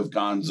idea of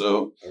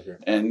gonzo. Okay.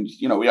 And,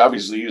 we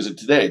obviously use it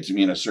today to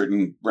mean a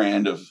certain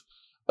brand of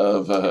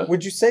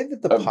would you say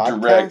that the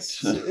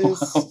podcast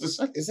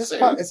is this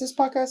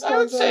podcast? I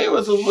would say it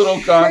was a little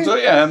gonzo,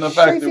 and the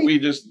fact that we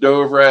just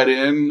dove right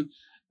in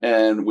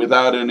and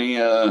without any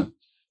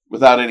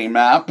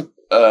map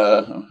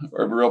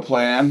or real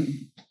plan.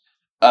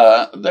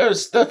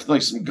 There's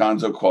definitely some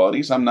gonzo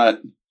qualities. I'm not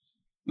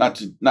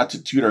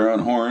to toot our own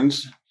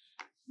horns,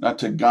 not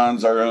to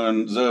gonz our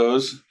own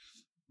zos,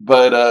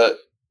 but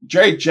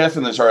Jerry Jeff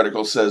in this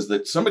article says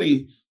that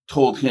somebody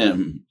told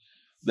him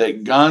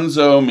that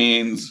gonzo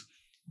means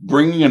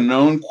bringing a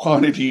known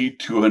quantity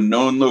to a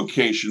known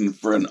location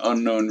for an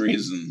unknown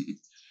reason,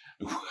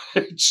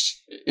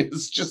 which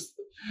is just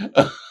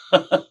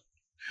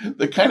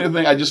the kind of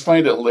thing I just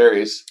find it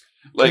hilarious.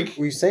 Like,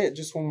 will you say it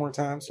just one more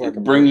time so I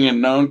can bringing a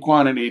known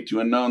quantity to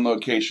a known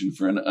location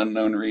for an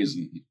unknown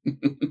reason.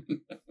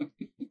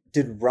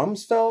 Did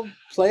Rumsfeld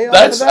play on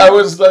that? I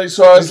was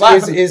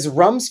laughing. Is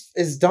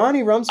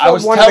Donnie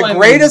Rumsfeld one of the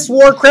greatest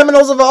war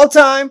criminals of all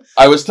time?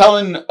 I was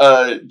telling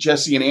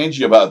Jesse and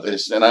Angie about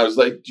this, and I was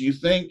like, "Do you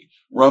think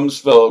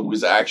Rumsfeld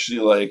was actually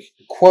like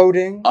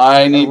quoting?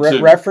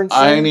 Referencing?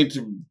 I need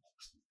to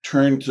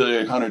turn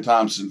to Hunter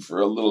Thompson for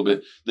a little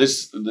bit.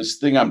 This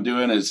thing I'm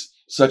doing is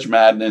such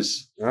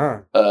madness."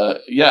 I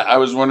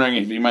was wondering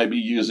if he might be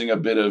using a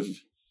bit of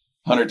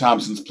Hunter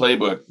Thompson's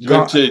playbook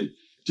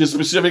to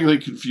specifically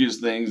confuse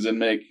things and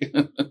make.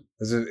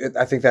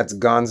 I think that's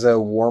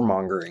Gonzo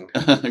warmongering.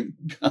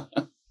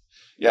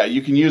 Yeah,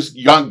 you can use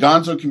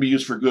Gonzo can be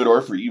used for good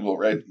or for evil,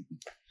 right?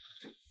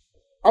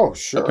 Oh,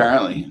 sure.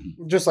 Apparently,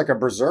 just like a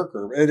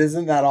berserker.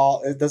 Doesn't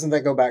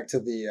that go back to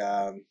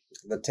the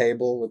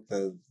table with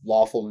the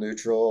lawful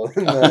neutral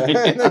and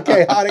the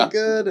chaotic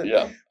good?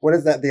 Yeah. What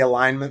is that? The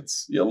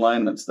alignments. The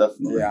alignments,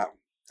 definitely. Yeah.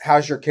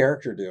 How's your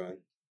character doing?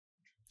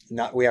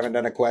 We haven't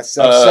done a quest.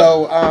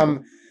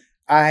 So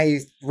I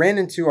ran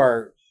into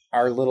our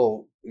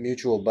little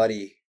mutual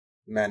buddy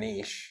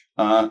Manish,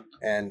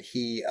 and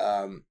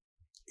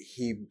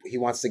he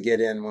wants to get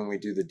in when we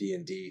do the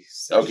D&D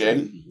session.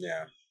 Okay.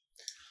 Yeah.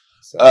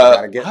 So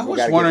I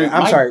was wondering.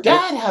 I'm sorry.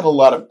 Dad had a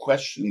lot of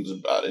questions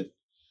about it.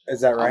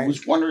 Is that right? I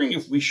was wondering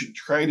if we should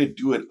try to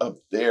do it up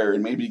there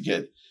and maybe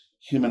get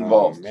him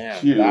involved. Oh,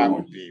 man, too. that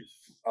would be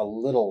a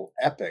little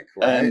epic,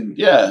 right? And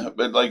yeah,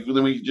 but like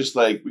then we could just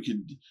like we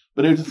could.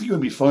 But I think it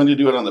would be fun to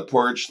do it on the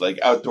porch, like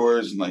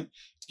outdoors, and like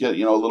get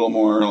a little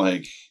more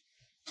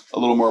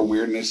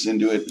weirdness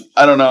into it.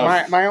 I don't know.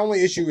 My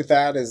only issue with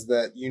that is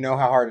that you know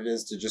how hard it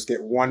is to just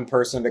get one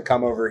person to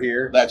come over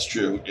here. That's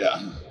true.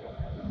 Yeah.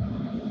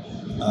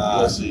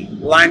 Let's see.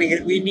 Lining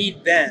it, we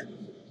need Ben.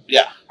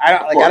 Yeah.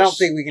 I don't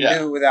think we can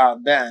do it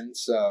without Ben.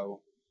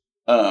 So,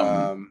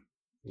 we'll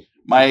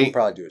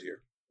probably do it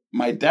here.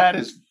 My dad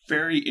is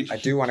very. I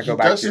do want to go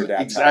back to your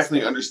dad's exactly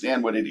house,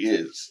 understand what it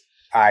is.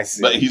 I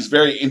see, but he's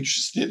very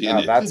interested in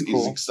it. That's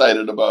cool. He's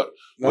excited about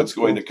what's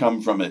going to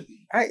come from it.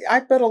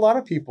 I bet a lot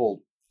of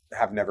people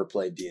have never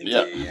played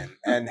D&D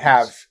and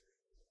have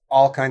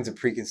all kinds of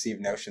preconceived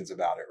notions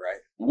about it,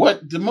 right?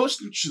 What the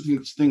most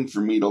interesting thing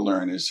for me to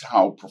learn is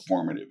how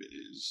performative it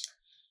is,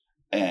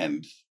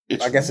 and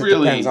I guess it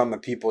really depends on the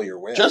people you're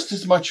with. Just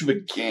as much of a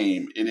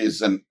game, it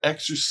is an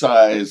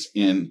exercise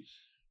in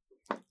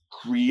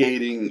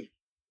creating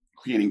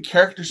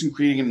characters and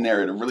creating a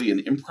narrative, really an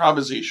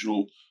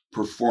improvisational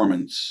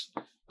performance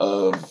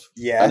of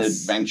an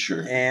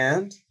adventure.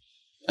 And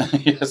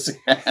yes,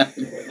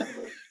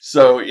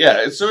 so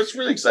it's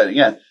really exciting.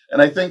 Yeah,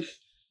 and I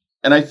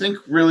think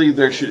really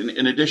there should,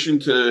 in addition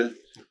to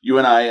you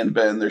and I and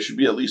Ben, there should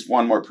be at least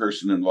one more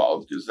person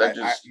involved because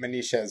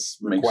Manish has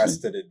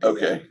requested it.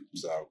 Okay,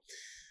 so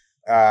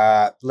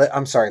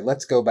I'm sorry.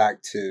 Let's go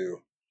back to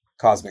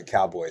Cosmic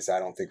Cowboys. I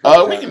don't think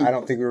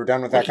we were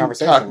done with that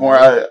conversation. Talk more.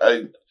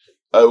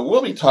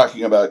 We'll be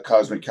talking about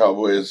Cosmic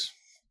Cowboys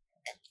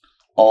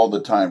all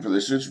the time for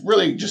this. It's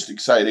really just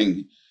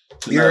exciting.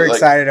 You're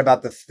excited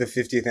about the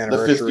 50th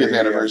anniversary. The 50th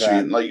anniversary.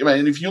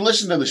 And if you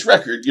listen to this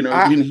record, you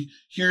can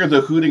hear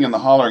the hooting and the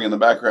hollering in the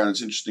background.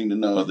 It's interesting to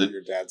know that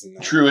your dad's in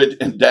there.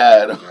 Truett and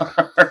Dad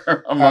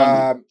are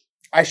among.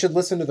 I should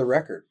listen to the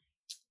record.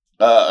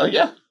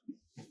 Yeah.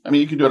 I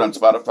mean, you can do it on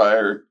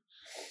Spotify or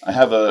I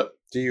have a...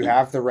 Do you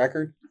have the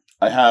record?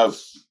 I have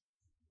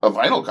a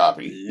vinyl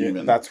copy.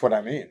 Yeah, that's what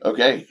I mean.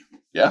 Okay.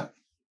 Yeah.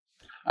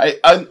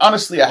 I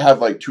honestly, I have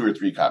like 2 or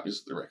 3 copies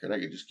of the record. I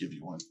could just give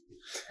you one.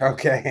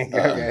 Okay,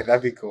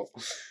 that'd be cool.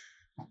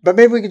 But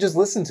maybe we could just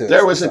listen to it.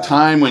 There was a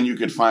time when you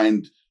could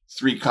find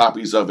 3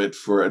 copies of it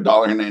for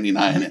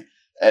 $1.99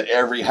 at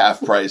every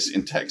half price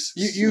in Texas.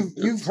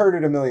 You've heard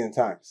it a million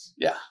times.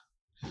 Yeah.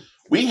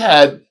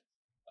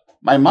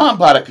 My mom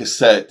bought a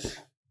cassette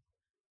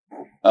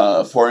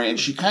for me, and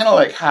she kind of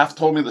like half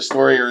told me the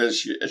story or as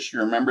she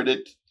remembered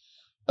it,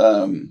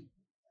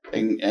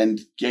 and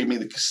gave me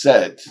the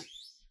cassette.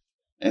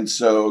 And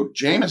so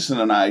Jameson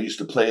and I used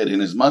to play it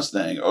in his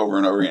Mustang over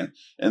and over again.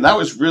 And that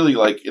was really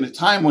like in a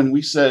time when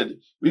we said,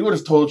 we would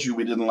have told you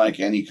we didn't like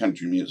any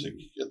country music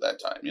at that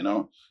time,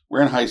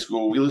 We're in high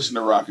school. We listen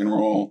to rock and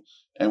roll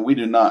and we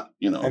do not,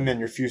 And then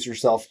your future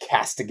self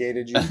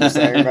castigated you for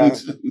saying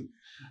that?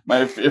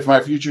 If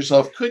my future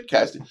self could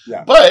cast it.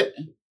 Yeah. But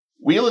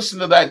we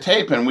listened to that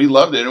tape and we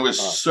loved it. It was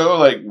so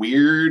like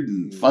weird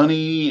and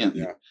funny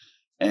and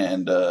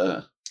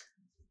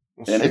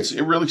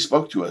it really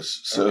spoke to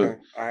us. So okay.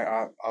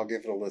 I'll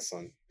give it a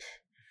listen.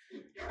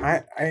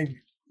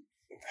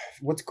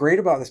 What's great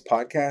about this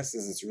podcast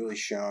is it's really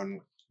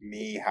shown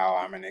me how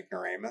I'm an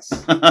ignoramus.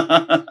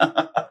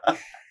 I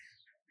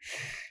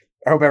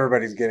hope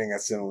everybody's getting a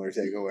similar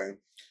takeaway.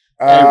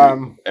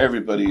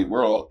 Everybody,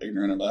 we're all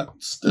ignorant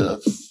about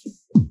stuff.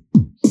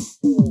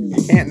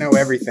 You can't know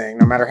everything,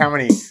 no matter how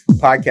many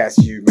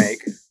podcasts you make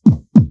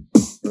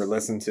or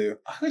listen to.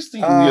 I was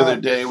thinking the other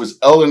day it was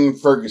Ellen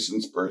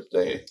Ferguson's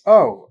birthday.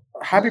 Oh,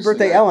 happy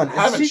birthday, Ellen. I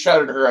haven't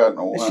shouted her out in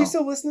a while. Is she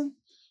still listening?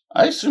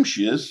 I assume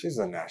she is. She's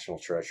a national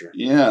treasure.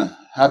 Yeah.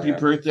 Happy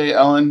birthday,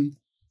 Ellen.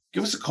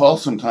 Give us a call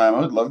sometime. I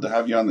would love to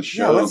have you on the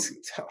show.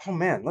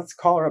 Yeah, let's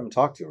call her up and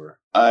talk to her.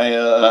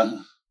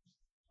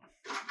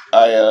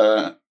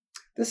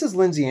 This is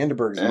Lindsay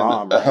Anderberg's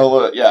mom. Right?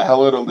 Hello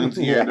to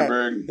Lindsay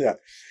Anderberg. Yeah.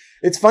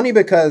 It's funny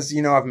because,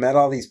 I've met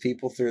all these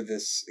people through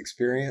this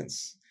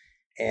experience.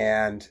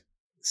 And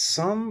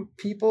some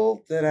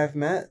people that I've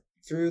met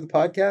through the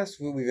podcast,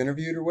 who we've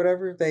interviewed or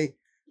whatever, they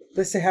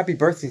say happy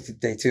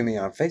birthday to me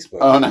on Facebook.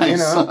 Oh,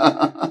 nice.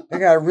 I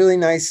got a really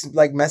nice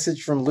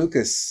message from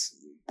Lucas,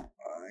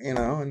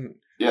 and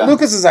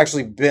Lucas has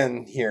actually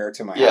been here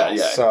to my house.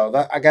 Yeah.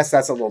 So I guess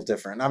that's a little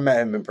different. I met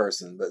him in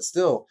person, but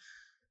still,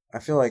 I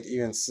feel like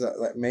even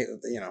I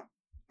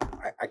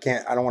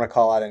don't want to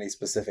call out any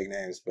specific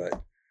names,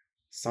 but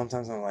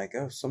sometimes I'm like,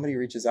 oh, somebody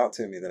reaches out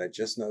to me that I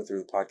just know through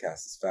the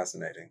podcast. It's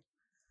fascinating.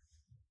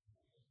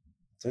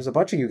 There's a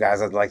bunch of you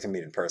guys I'd like to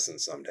meet in person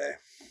someday.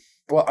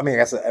 Well, I mean, I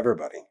guess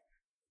everybody.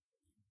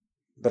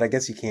 But I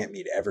guess you can't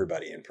meet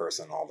everybody in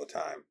person all the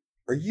time.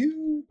 Are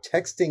you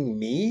texting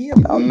me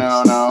about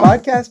No.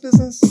 podcast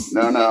business?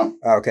 No.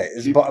 Okay.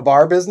 Is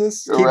bar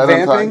business? Go Keep right on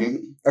vamping?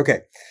 talking.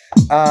 Okay.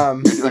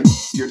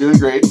 You're doing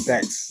great.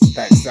 Thanks.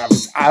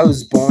 I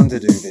was born to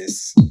do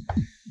this.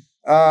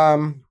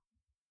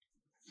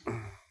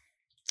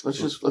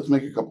 Let's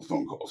make a couple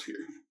phone calls here.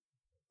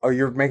 Oh,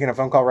 you're making a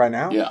phone call right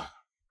now? Yeah.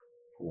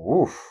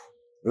 Oof.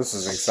 This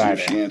is See if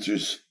exciting. she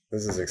answers.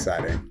 This is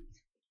exciting.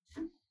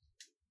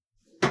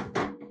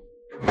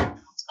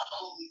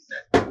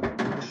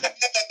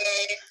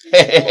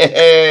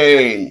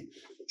 Hey.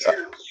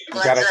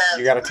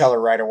 You gotta tell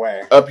her right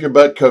away. Up your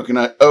butt,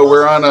 coconut. Oh,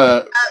 we're on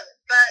a.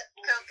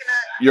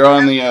 You're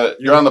on the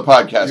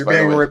podcast. You're by the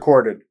being way.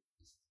 recorded.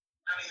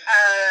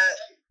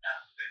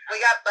 We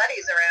got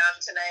buddies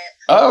around tonight.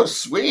 Oh,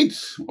 sweet.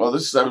 Well,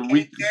 this is a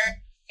week. Can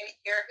you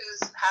hear who's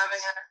having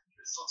a?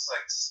 This looks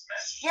like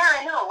smash. Yeah,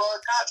 I know. Well,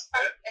 it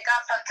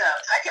got fucked up.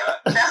 I can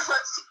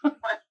balance.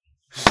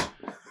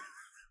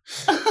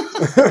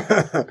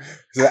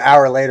 It's an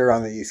hour later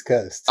on the East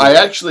Coast.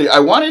 I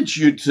wanted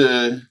you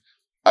to.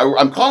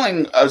 I'm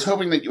calling. I was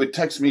hoping that you would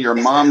text me your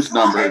mom's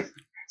number. Tom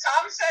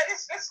said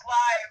it's just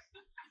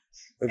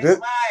live. It's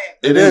live.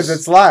 It is.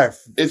 It's live.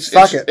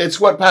 Fuck it. It's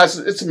what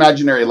passes. It's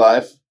imaginary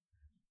life.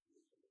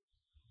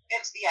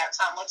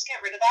 Tom. Let's get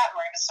rid of that. And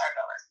we're gonna start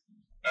over.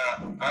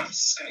 I'm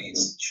just gonna eat.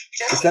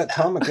 Is that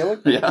Tom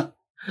McGillick? Yeah.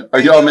 Are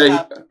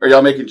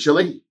y'all making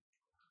chili?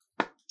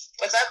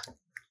 What's up?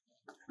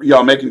 Are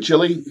y'all making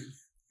chili?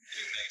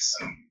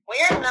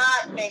 We're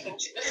not making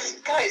chicken.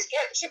 Guys,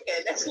 get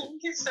chicken. It's gonna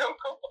be so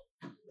cool.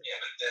 Yeah,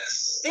 but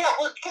this. Yeah,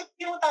 we'll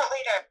deal with that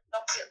later.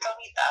 Don't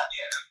eat that.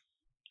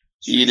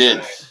 Yeah. Eat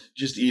it.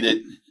 Just eat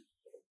it.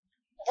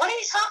 What are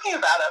you talking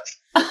about?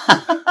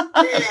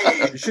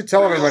 You should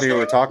tell everybody who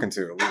we're talking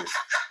to, at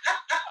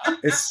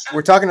least.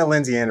 We're talking to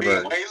Lindsay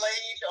Annenberg. Waylaid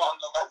on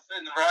the left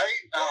and the right?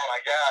 Oh my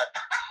god.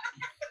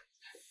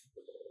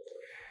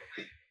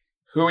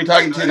 Who are we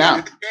talking to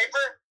now?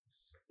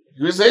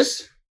 Who is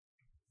this?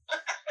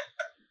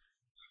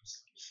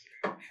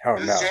 Oh, no.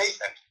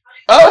 Jason.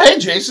 Oh, hey,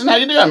 Jason. How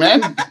you doing,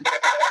 man? Hey,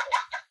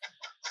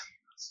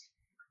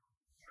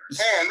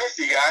 I miss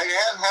you guys,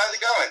 man. How's it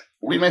going?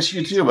 We miss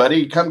you too,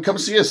 buddy. Come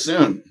see us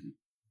soon.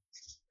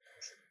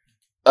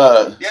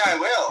 Yeah, I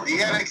will. You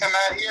gotta come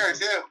out here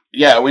too.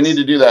 Yeah, we need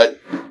to do that.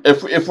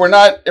 If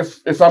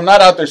I'm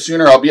not out there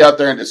sooner, I'll be out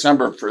there in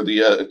December for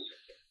the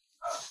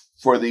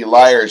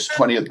Liar's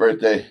 20th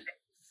birthday.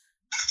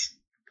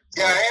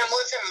 Yeah, I am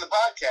listening to the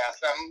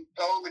podcast. I'm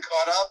totally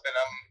caught up, and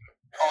I'm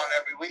on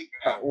every week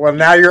now. Well,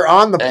 now you're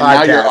on the podcast.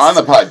 Now you're on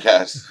the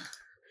podcast.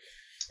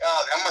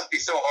 Oh, that must be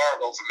so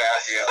horrible for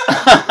Matthew.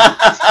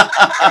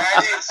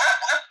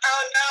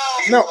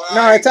 No,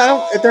 it's I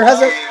don't. There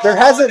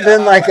hasn't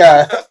been like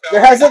there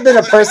hasn't been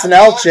a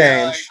personnel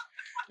change.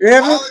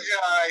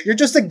 You're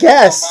just a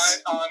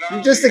guest.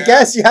 You're just a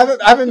guest. You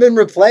haven't been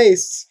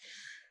replaced.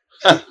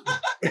 No, I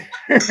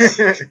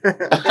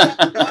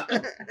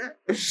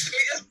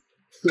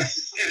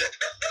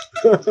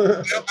am a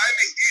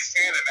huge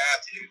fan of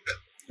Matthew.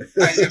 I've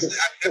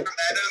never met him.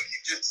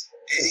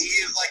 He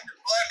is like the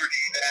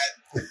celebrity that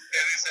is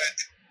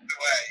the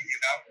way, you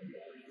know.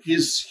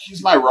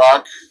 He's my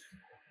rock.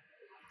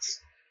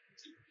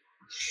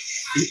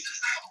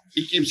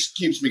 He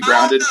keeps me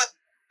grounded.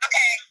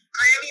 Okay,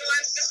 Grammy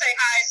wants to say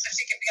hi so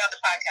she can be on the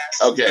podcast.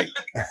 Okay.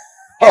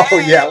 Oh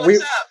yeah,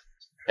 what's up?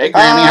 Hey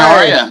Grammy, how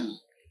are you?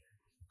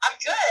 I'm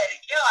good.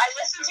 I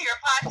listen to your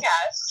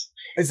podcast.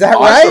 Is that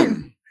Awesome. right?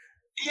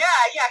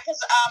 Yeah,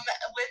 because I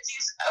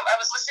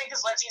was listening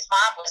because Lindsay's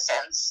mom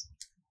listens.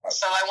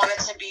 So I wanted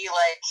to be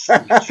like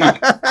on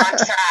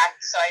track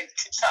so I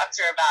could talk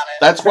to her about it.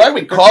 That's why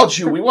we called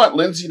you. We want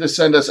Lindsay to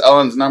send us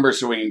Ellen's number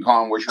so we can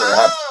call and wish her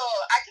happy.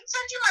 Oh, I can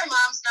send you my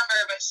mom's number,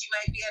 but she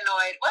might be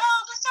annoyed.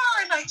 Well, this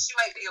hour of night she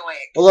might be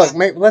awake. Well, look,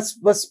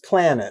 let's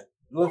plan it.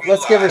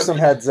 Let's give her some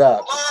heads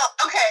up. Well,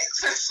 okay.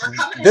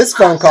 This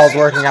phone call's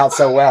working out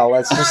so well.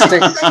 Let's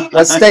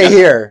stay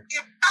here. A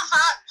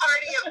hot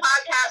party of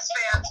podcast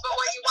fans, but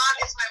what you want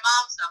is my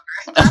mom's number.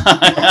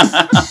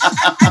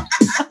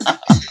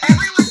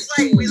 Everyone's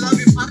like, "We love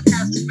your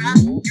podcast,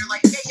 man." You're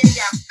like,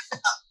 "Yeah.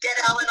 Get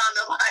Ellen on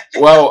the line."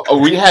 Well,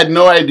 we had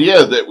no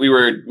idea that we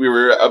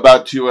were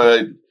about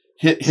to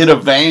hit a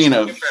vein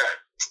of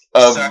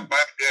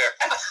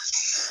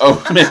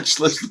Mitch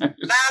listeners.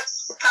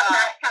 That's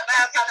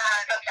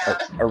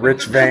A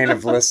rich vein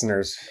of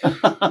listeners.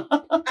 That's not a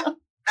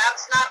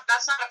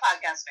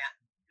podcast fan.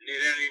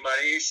 Need any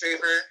money,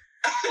 Schaefer?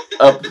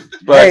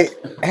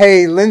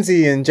 Hey,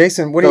 Lindsay and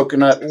Jason, what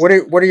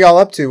are y'all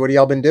up to? What have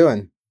y'all been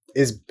doing?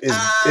 Is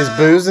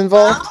booze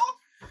involved? Well,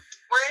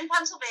 we're in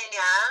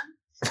Pennsylvania.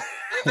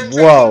 We've been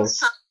Whoa. drinking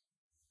some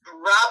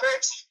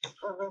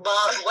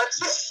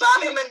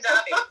Bobby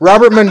Mondavi.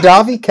 Robert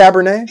Mondavi,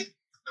 Cabernet?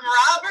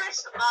 Robert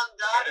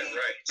Mondavi.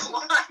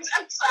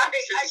 I'm sorry.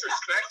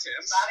 Disrespect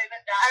him. I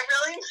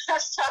really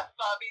messed up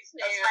Bobby's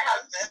name. That's my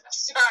husband.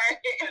 Sorry.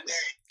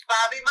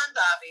 Bobby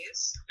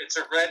Mondavi's. It's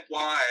a red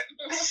wine.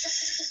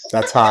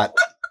 That's hot.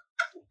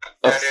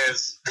 That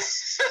is.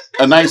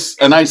 A nice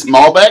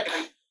Malbec.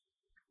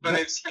 But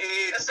it's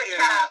aged in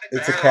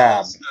It's a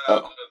cab.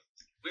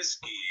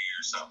 Whiskey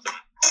or something.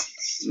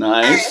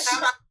 Nice.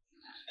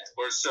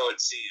 Or so it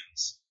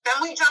seems. Then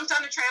we jumped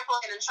on a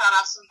trampoline and shot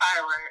off some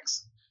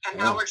fireworks. And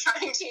now we're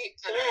trying to eat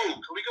dinner. Ooh,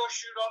 can we go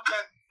shoot off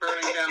that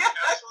burning down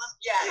house one?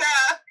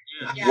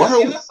 Yeah. What do a-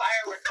 a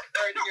firework that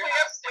burns your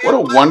house What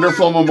down. a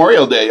wonderful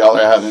Memorial Day y'all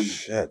are having.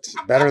 Shit,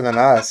 better than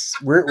us.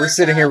 We're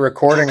sitting here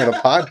recording at a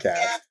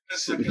podcast.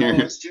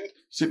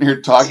 Sitting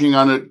here talking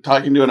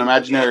to an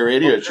imaginary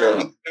radio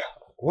show.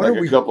 What like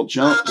are we? a couple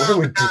chumps. What are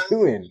we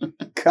doing?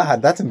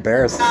 God, that's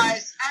embarrassing.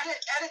 Guys,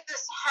 edit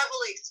this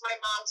heavily because my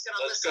mom's going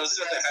to Let's listen go to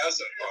set this. the house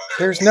on fire.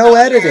 There's no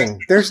editing.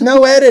 There's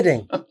no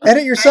editing.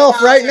 Edit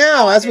yourself right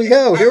now as we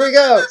go. Here we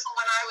go. I remember from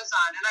when I was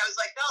on, and I was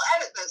like, they'll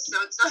edit this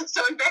so it's not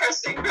so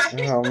embarrassing,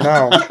 right? Oh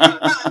no!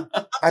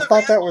 I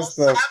thought that was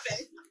the.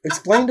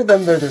 Explain to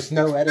them that there's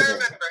no editing.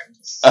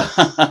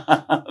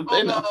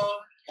 They know.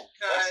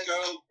 Let's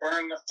go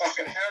burn the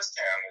fucking house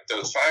down with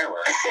those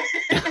fireworks.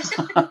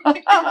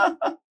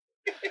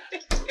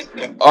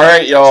 All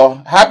right,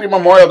 y'all. Happy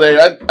Memorial Day.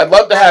 I'd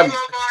love to have Happy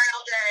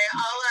Memorial Day.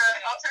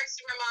 I'll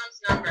text you my mom's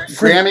number.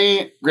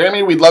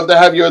 Grammy. We'd love to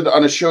have you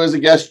on a show as a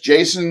guest.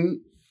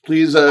 Jason,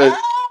 please.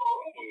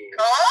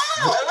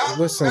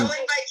 Listen. I'll invite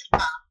you,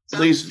 Mom.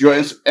 Please join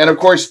us. And of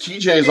course,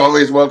 TJ is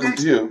always welcome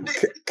too.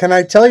 Can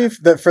I tell you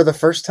that for the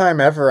first time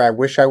ever, I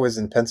wish I was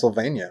in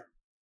Pennsylvania.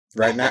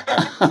 Right now,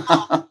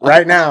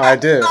 right now, I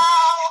do.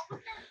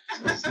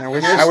 I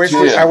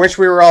wish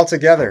we were all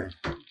together.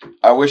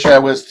 I wish I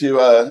was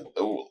to.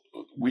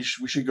 We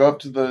should go up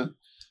to the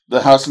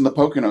house in the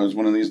Poconos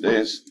one of these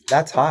days.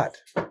 That's hot.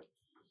 I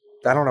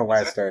don't know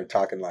why I started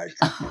talking like.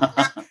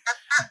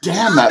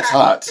 Damn, that's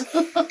hot. That's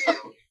Matt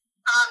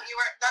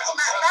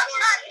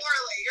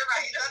Morley. You're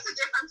right. That's a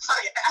different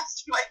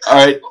podcast. All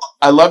right,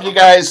 I love you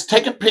guys.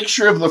 Take a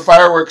picture of the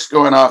fireworks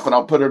going off, and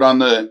I'll put it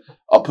on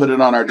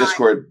our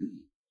Discord.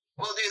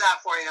 We'll do that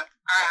for you. All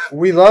right.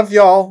 We love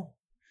y'all.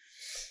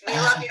 We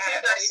love you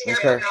too.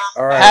 Okay.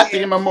 All right.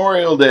 Happy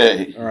Memorial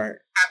Day. All right.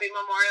 Happy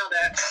Memorial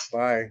Day.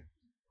 Bye.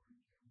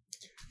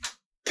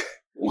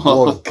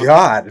 Well, Oh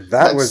God,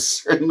 that was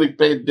certainly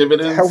paid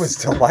dividends. that was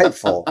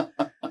delightful.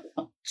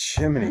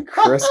 Jiminy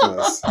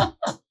Christmas. Ugh.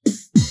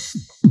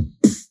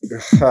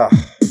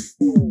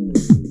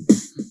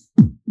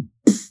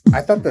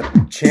 I thought the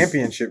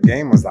championship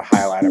game was the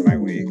highlight of my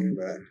week,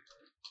 but I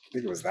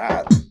think it was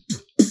that.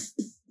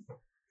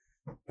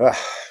 Ugh.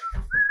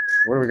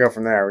 Where do we go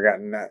from there? We got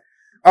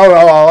Oh,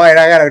 wait,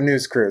 I got a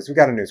news cruise. We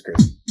got a news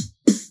cruise.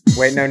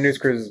 Wait, no, news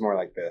cruise is more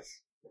like this.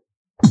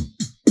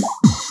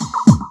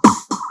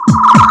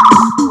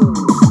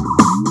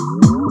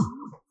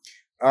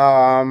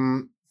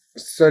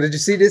 So did you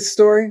see this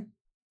story?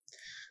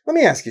 Let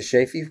me ask you,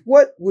 Shafee,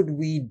 what would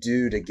we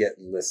do to get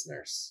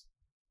listeners?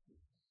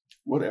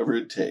 Whatever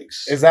it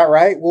takes. Is that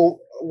right? Well,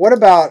 what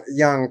about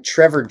young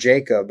Trevor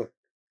Jacob,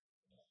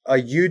 a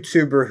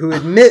YouTuber who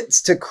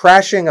admits to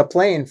crashing a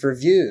plane for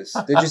views?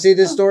 Did you see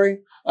this story?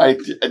 I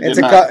did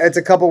It's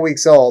a couple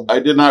weeks old. I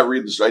did not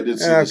read this. I did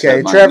see this Okay,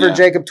 headline, Trevor yeah.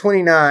 Jacob,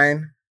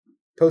 29,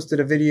 posted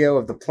a video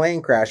of the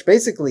plane crash.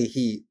 Basically,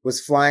 he was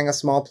flying a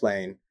small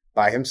plane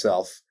by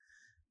himself,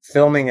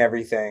 filming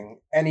everything,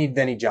 and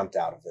then he jumped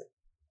out of it.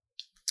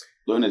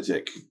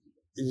 Lunatic.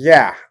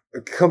 Yeah.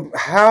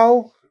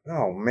 How?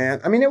 Oh,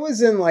 man. I mean, it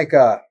was in like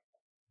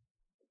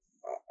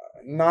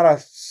not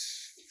a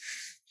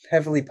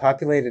heavily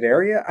populated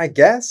area, I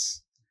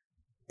guess,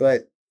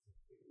 but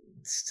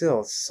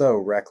still so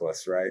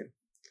reckless, right?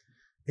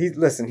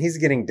 He's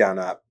getting done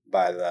up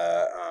by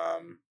the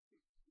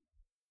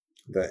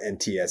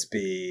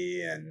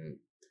NTSB and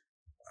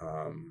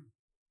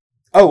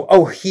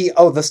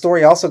the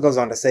story also goes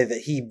on to say that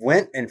he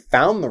went and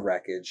found the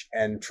wreckage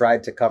and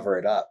tried to cover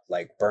it up,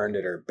 like burned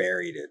it or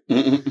buried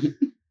it.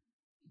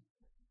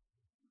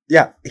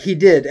 Yeah, he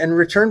did, and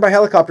returned by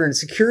helicopter and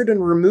secured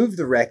and removed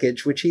the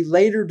wreckage, which he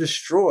later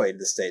destroyed,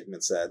 the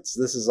statement said.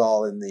 So this is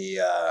all in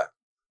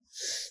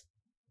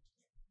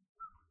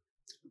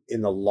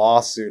the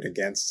lawsuit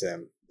against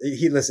him.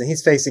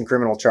 He's facing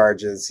criminal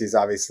charges. He's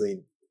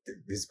obviously,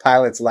 his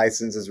pilot's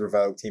license is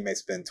revoked. He may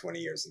spend 20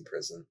 years in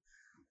prison.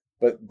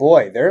 But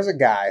boy, there's a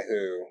guy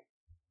who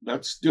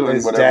That's doing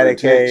is whatever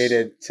dedicated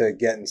it takes. to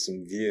getting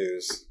some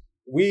views.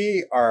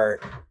 We're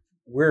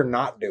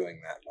not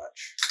doing that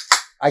much.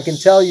 I can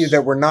tell you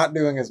that we're not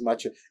doing as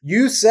much.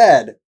 You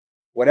said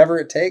whatever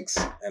it takes,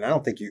 and I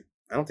don't think you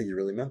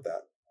really meant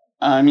that.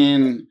 I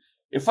mean,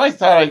 if I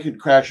thought I could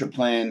crash a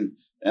plane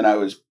and I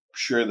was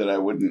sure that I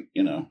wouldn't,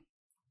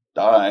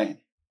 die,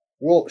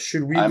 Well,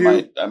 I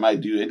might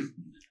do it.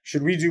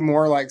 Should we do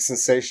more like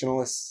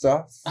sensationalist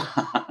stuff?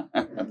 I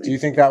Do you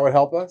think that would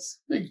help us?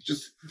 think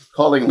just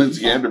calling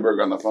Lindsay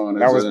Anderberg on the phone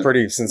That is was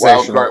pretty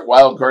sensational.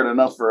 wild card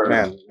enough for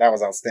Man, that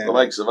was the outstanding.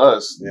 likes of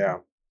us. Yeah.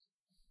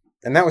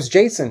 And that was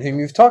Jason, whom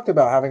you've talked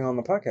about having on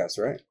the podcast,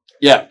 right?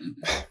 Yeah.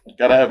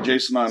 Got to have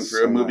Jason on for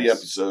So a movie nice.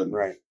 episode.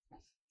 Right.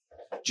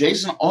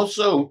 Jason's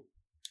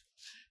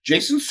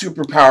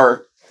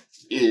superpower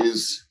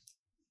is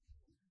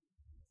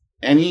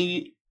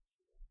any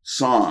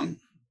song.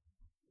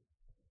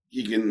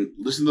 He can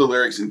listen to the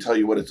lyrics and tell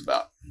you what it's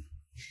about.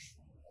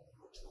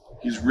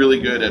 He's really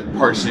good at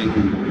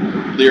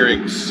parsing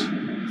lyrics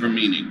from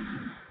meaning.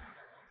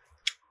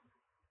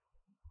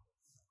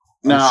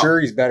 Now, I'm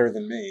sure he's better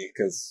than me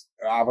because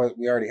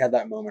we already had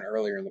that moment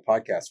earlier in the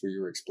podcast where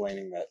you were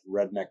explaining that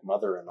redneck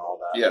mother and all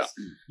that. Yeah.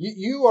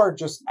 You are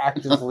just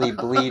actively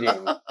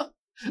bleeding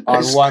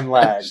on one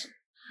leg.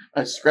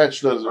 I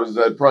scratched those. Was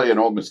that probably an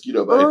old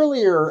mosquito bite?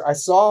 Earlier, I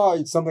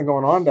saw something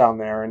going on down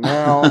there, and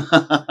now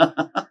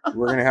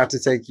we're going to have to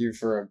take you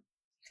for a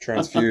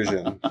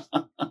transfusion.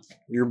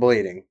 You're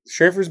bleeding.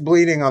 Schaefer's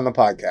bleeding on the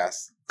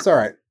podcast. It's all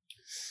right.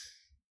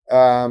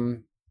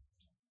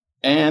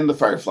 And the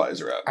fireflies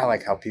are out. I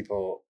like how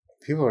people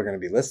are going to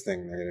be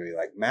listening. They're going to be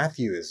like,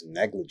 Matthew is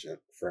negligent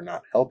for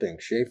not helping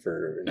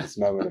Schaefer in this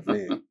moment of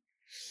need.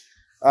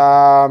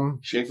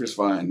 Schaefer's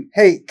fine.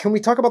 Hey, can we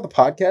talk about the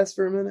podcast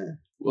for a minute?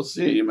 We'll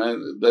see,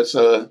 man. That's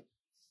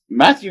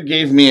Matthew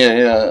gave me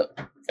a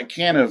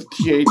can of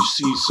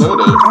THC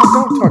soda.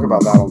 Oh, don't talk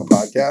about that on the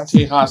podcast.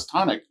 Tejas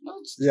tonic.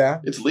 Yeah.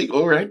 It's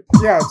legal, right?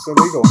 Yeah, it's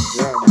illegal.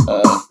 Yeah.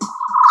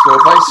 So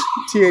if I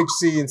see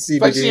THC and CBD.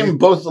 If I see him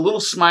both a little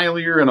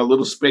smilier and a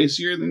little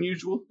spacier than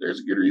usual, there's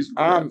a good reason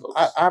for that,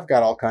 folks. I've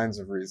got all kinds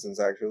of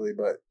reasons actually,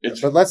 but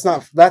that's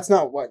not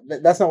what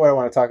I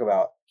want to talk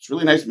about. It's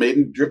really nice, made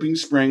in Dripping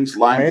Springs,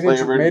 lime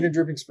flavored. Made in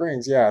Dripping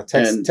Springs, yeah.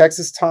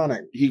 Texas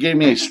tonic. He gave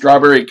me a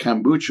strawberry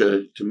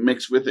kombucha to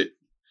mix with it.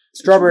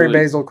 Strawberry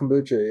basil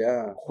kombucha,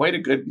 yeah. Quite a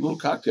good little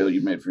cocktail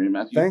you made for me,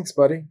 Matthew. Thanks,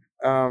 buddy.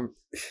 I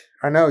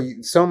know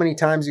so many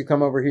times you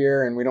come over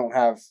here and we don't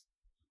have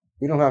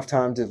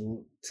time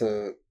to.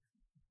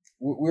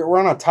 We're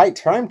on a tight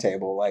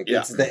timetable. Like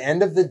It's the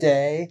end of the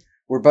day.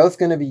 We're both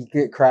going to be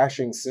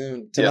crashing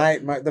soon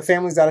tonight. The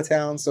family's out of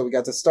town, so we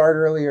got to start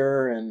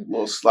earlier and a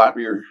little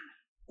slappier.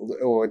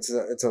 Oh, it's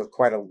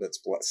quite a bit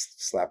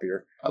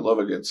slappier. I love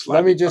a good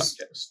slappy podcast.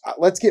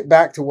 Let's get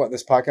back to what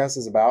this podcast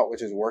is about,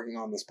 which is working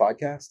on this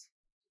podcast.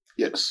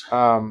 Yes.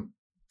 I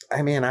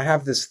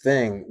have this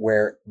thing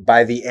where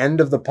by the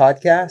end of the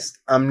podcast,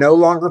 I'm no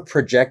longer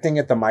projecting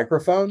at the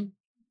microphone.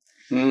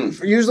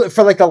 Usually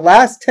for like the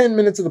last 10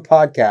 minutes of the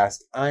podcast,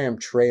 I am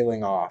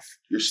trailing off.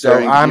 You're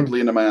staring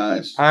deeply into my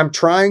eyes. I'm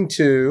trying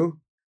to,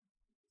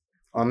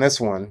 on this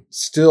one,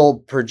 still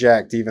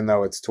project even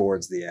though it's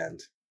towards the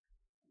end.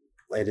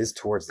 It is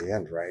towards the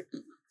end, right?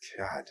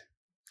 God,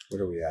 what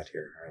are we at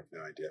here? I have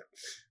no idea.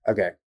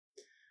 Okay.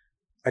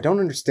 I don't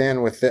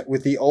understand with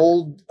the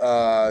old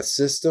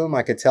system.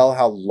 I could tell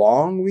how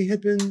long we had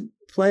been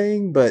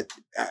playing, but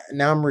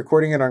now I'm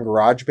recording it on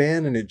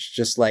GarageBand and it's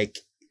just like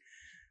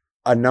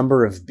a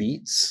number of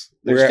beats.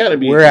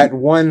 We're at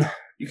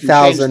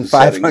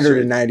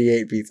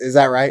 1,598 beats. Is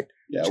that right?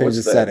 Yeah. Change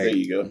the setting. There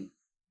you go.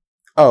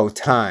 Oh,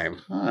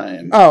 time.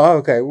 Oh,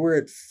 okay. We're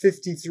at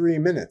 53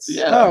 minutes.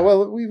 Yeah. Oh,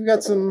 well, we've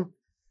got some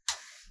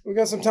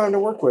time to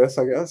work with,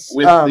 I guess.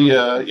 With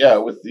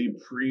the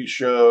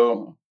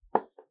pre-show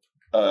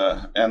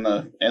and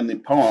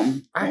the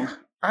poem.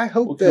 I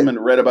hope we'll come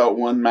and read about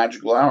one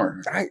magical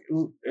hour.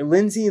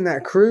 Lindsay and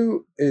that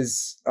crew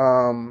is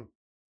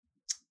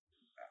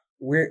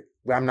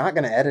I'm not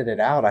going to edit it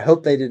out. I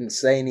hope they didn't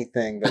say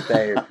anything that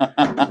they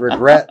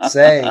regret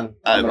saying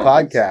on the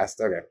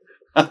podcast. Okay.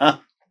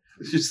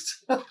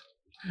 Just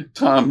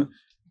Tom,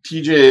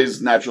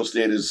 TJ's natural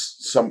state is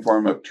some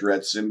form of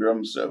Tourette's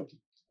syndrome. So,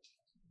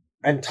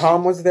 and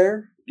Tom was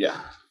there.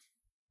 Yeah.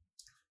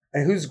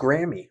 And who's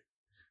Grammy?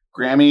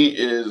 Grammy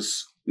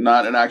is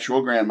not an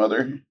actual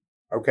grandmother.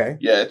 Okay.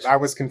 Yet. I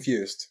was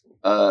confused.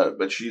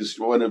 But she's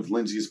one of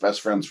Lindsay's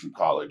best friends from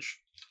college.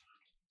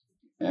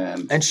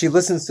 And she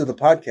listens to the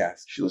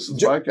podcast. She listens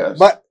to the podcast.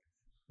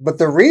 But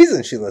the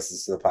reason she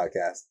listens to the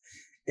podcast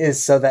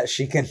is so that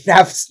she can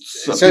talk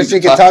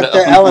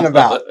to Ellen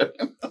about,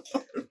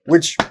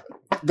 which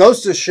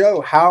goes to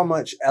show how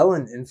much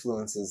Ellen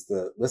influences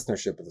the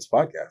listenership of this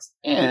podcast.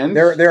 And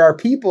there are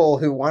people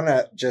who want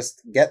to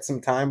just get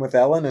some time with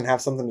Ellen and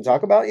have something to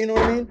talk about. You know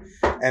what I mean?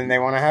 And they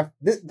want to have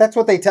that's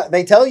what they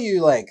tell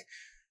you, like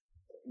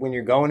when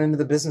you're going into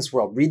the business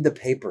world, read the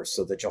paper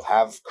so that you'll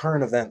have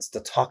current events to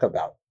talk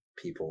about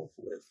people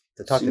with.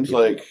 Seems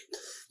like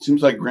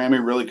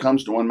Grammy really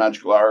comes to one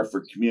magical hour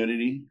for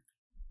community.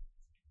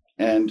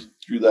 And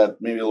through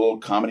that, maybe a little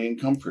comedy and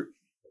comfort.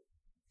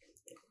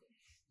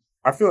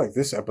 I feel like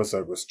this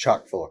episode was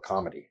chock full of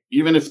comedy.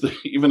 Even if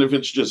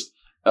it's just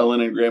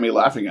Ellen and Grammy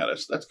laughing at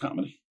us, that's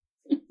comedy.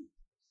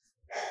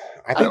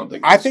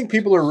 I think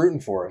people are rooting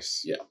for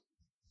us. Yeah,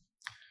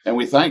 and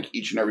we thank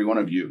each and every one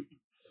of you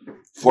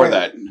for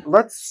that. Do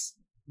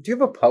you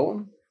have a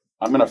poem?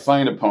 I'm gonna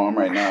find a poem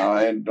right now.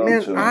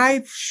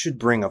 I should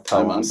bring a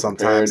poem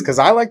sometimes because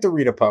I like to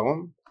read a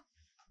poem.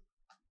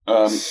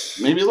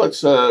 Maybe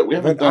let's. We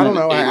haven't done. I don't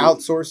know. I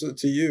outsource it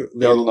to you.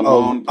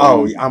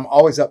 I'm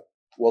always up.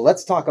 Well,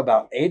 let's talk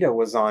about Ada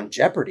was on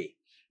Jeopardy.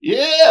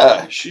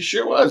 Yeah, she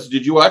sure was.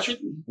 Did you watch it?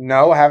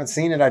 No, I haven't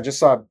seen it. I just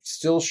saw a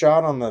still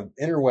shot on the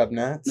interweb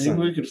nets. Maybe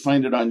we could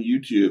find it on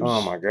YouTube.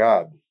 Oh my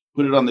God!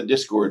 Put it on the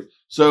Discord.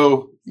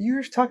 So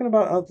you're talking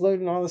about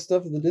uploading all the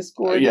stuff to the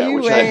Discord. Yeah,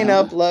 you ain't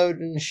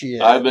uploading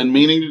shit. I've been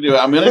meaning to do it.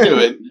 I'm going to do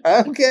it.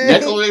 Okay.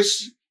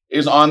 Nicholas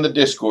is on the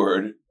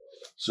Discord.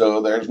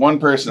 So there's one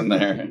person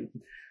there.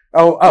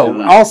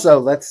 Also,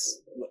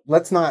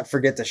 let's not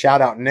forget to shout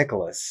out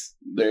Nicholas.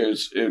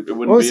 It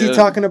wouldn't What was be he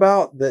talking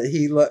about? That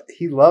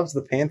he loves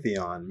the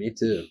Pantheon. Me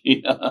too.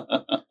 Yeah.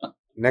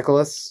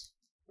 Nicholas,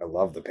 I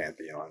love the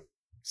Pantheon.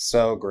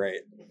 So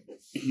great.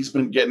 He's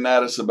been getting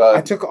at us about...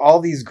 I took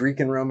all these Greek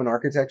and Roman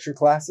architecture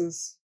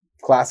classes.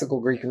 Classical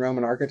Greek and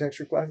Roman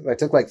architecture classes. I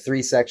took like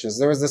 3 sections.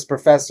 There was this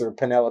professor,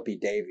 Penelope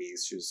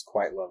Davies. She was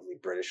quite lovely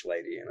British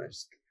lady. And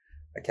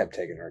I kept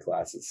taking her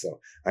classes. So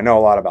I know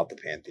a lot about the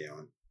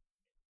Pantheon.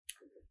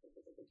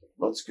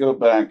 Let's go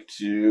back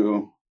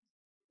to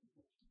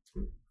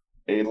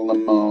Ada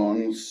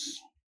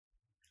Lemone's.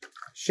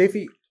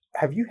 Shafi,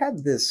 have you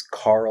had this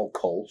Carl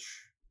Kolsch?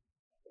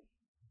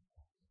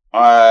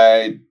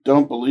 I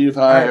don't believe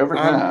I ever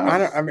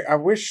have. I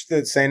wish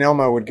that St.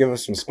 Elmo would give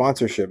us some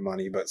sponsorship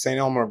money, but St.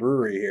 Elmo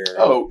Brewery here.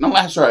 Oh, no,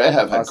 that's right. I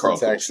have had Austin, Carl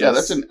Kolsch. Texas. Yeah,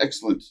 that's an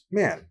excellent...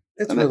 Man,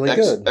 it's really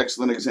good.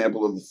 Excellent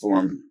example of the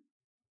form.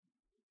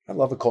 I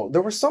love a Kolsch.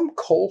 There was some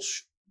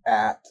Kolsch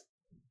at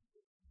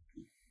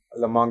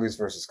the Mongoose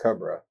versus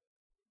Cobra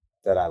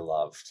that I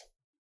loved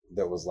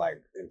that was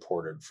like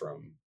imported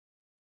from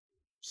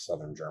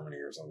southern Germany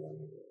or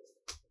something.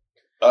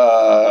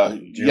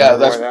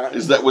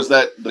 Was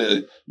that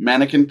the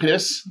mannequin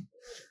piss?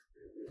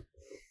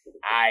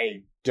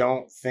 I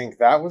don't think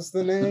that was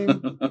the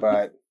name,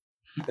 but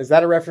is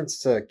that a reference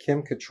to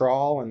Kim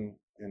Cattrall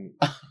and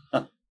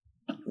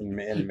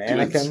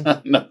Mannequin?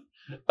 No.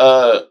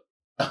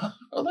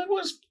 That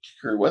was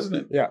her, wasn't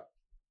it? Yeah.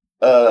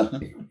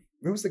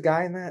 Who was the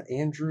guy in that?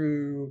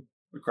 Andrew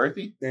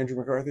McCarthy? Andrew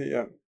McCarthy,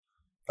 yeah.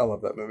 I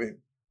love that movie.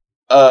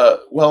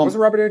 Well... Was it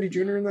Robert Downey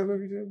Jr. in that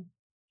movie too?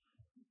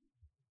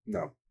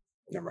 No.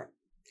 Never mind.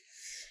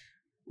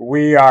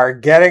 We are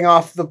getting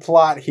off the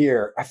plot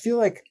here. I feel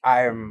like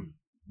I'm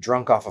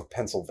drunk off of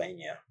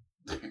Pennsylvania.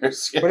 What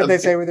did they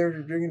say when they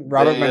were drinking?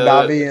 Robert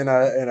Mondavi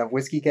in a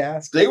whiskey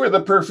cask? They were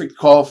the perfect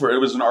call for it. It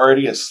was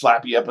already a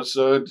slappy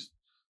episode.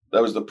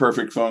 That was the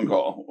perfect phone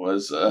call,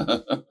 was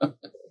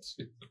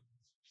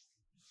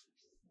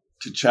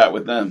to chat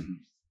with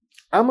them.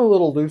 I'm a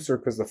little looser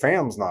because the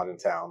fam's not in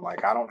town.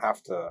 Like, I don't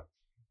have to...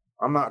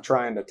 I'm not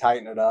trying to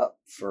tighten it up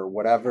for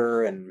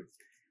whatever, and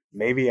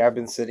maybe I've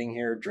been sitting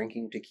here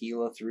drinking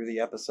tequila through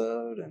the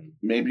episode, and...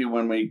 Maybe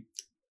when we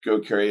go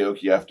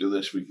karaoke after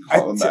this, we can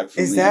call them back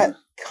from Is that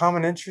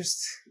common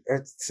interest?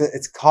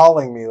 It's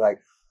calling me like...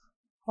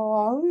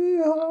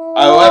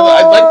 I'd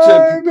like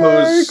to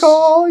propose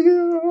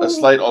a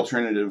slight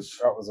alternative.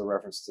 That was a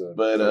reference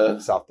to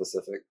South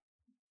Pacific.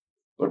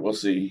 But we'll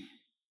see.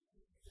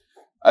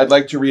 I'd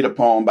like to read a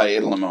poem by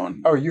Ada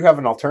Lemone. Oh, you have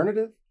an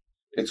alternative?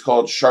 It's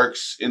called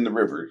Sharks in the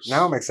Rivers.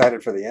 Now I'm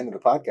excited for the end of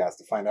the podcast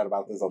to find out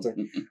about this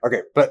alternative.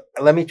 Okay, but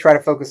let me try to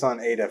focus on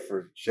Ada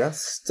for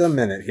just a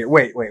minute here.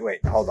 Wait.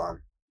 Hold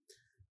on.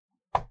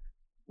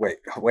 Wait.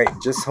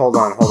 Just hold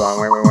on.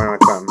 Wait, one more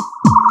time.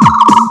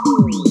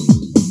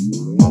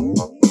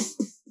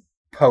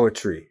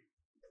 Poetry.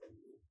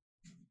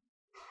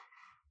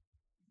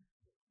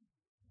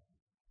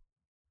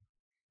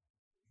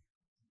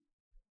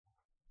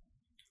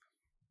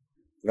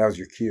 That was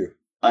your cue.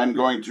 I'm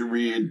going to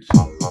read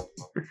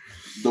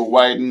The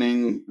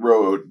Widening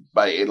Road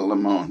by Ada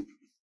Lemone.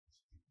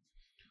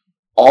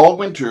 All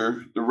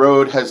winter, the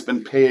road has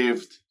been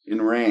paved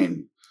in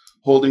rain,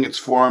 holding its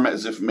form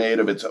as if made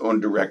of its own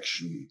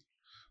direction.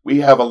 We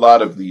have a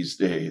lot of these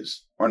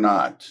days, or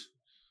not.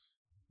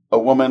 A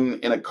woman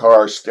in a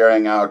car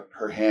staring out,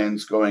 her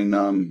hands going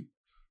numb.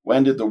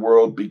 When did the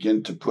world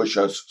begin to push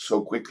us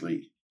so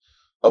quickly?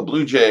 A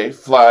blue jay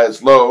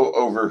flies low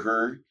over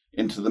her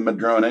into the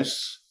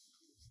madronas.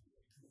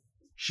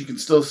 She can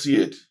still see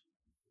it,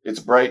 its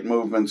bright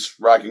movements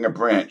rocking a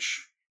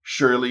branch,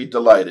 surely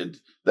delighted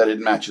that it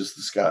matches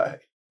the sky.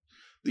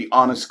 The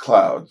honest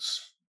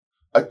clouds.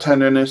 A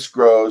tenderness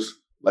grows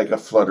like a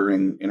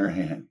fluttering in her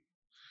hand.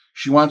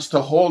 She wants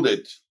to hold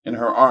it in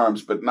her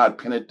arms, but not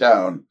pin it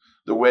down,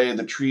 the way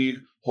the tree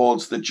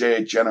holds the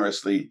jay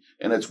generously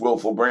in its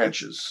willful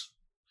branches.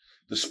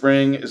 The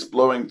spring is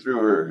blowing through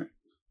her,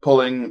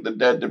 pulling the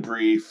dead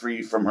debris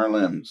free from her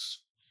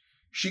limbs.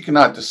 She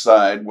cannot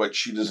decide what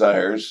she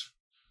desires,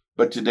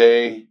 but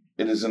today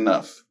it is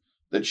enough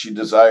that she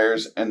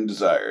desires and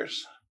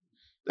desires,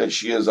 that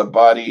she is a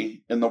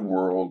body in the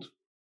world,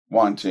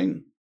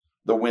 wanting,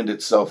 the wind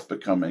itself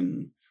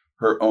becoming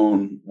her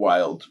own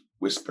wild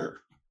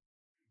whisper.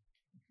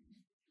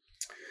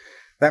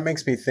 That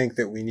makes me think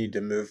that we need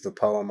to move the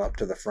poem up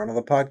to the front of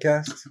the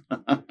podcast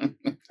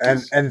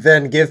and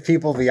then give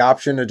people the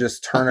option to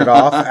just turn it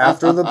off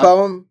after the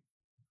poem.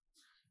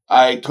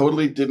 I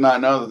totally did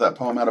not know that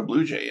poem had a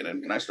blue jay in it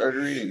when I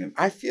started reading it.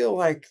 I feel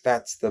like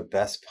that's the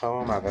best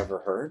poem I've ever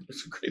heard.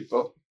 It's a great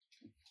poem.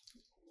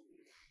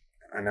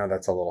 I know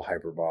that's a little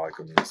hyperbolic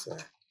of me to say.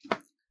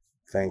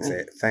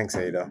 Thanks,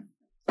 Ada.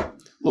 A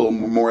little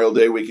Memorial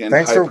Day weekend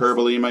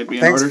hyperbole might be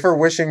in order. Thanks for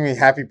wishing me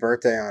happy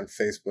birthday on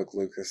Facebook,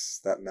 Lucas.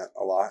 That meant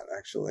a lot,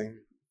 actually.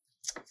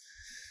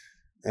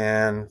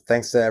 And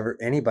thanks to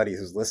anybody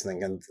who's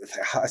listening. And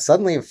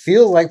suddenly it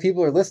feels like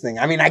people are listening.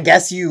 I mean, I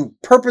guess you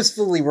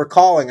purposefully were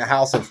calling a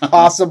house of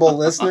possible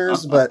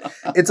listeners, but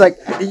it's like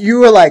you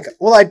were like,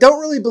 well, I don't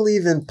really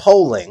believe in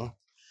polling.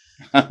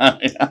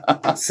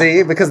 Yeah.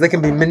 See, because they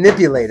can be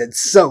manipulated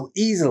so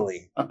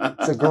easily.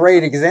 It's a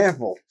great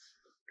example.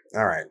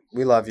 All right.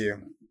 We love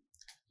you.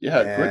 Yeah,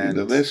 according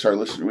to this, our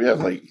listener, we have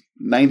like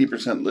 90%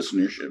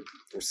 listenership.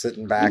 We're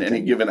sitting back in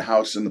any given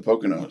house in the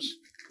Poconos.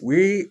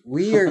 We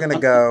are going to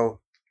go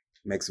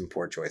make some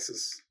poor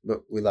choices,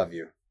 but we love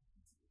you.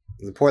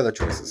 The poor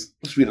choices.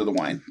 Sweet of the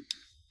wine.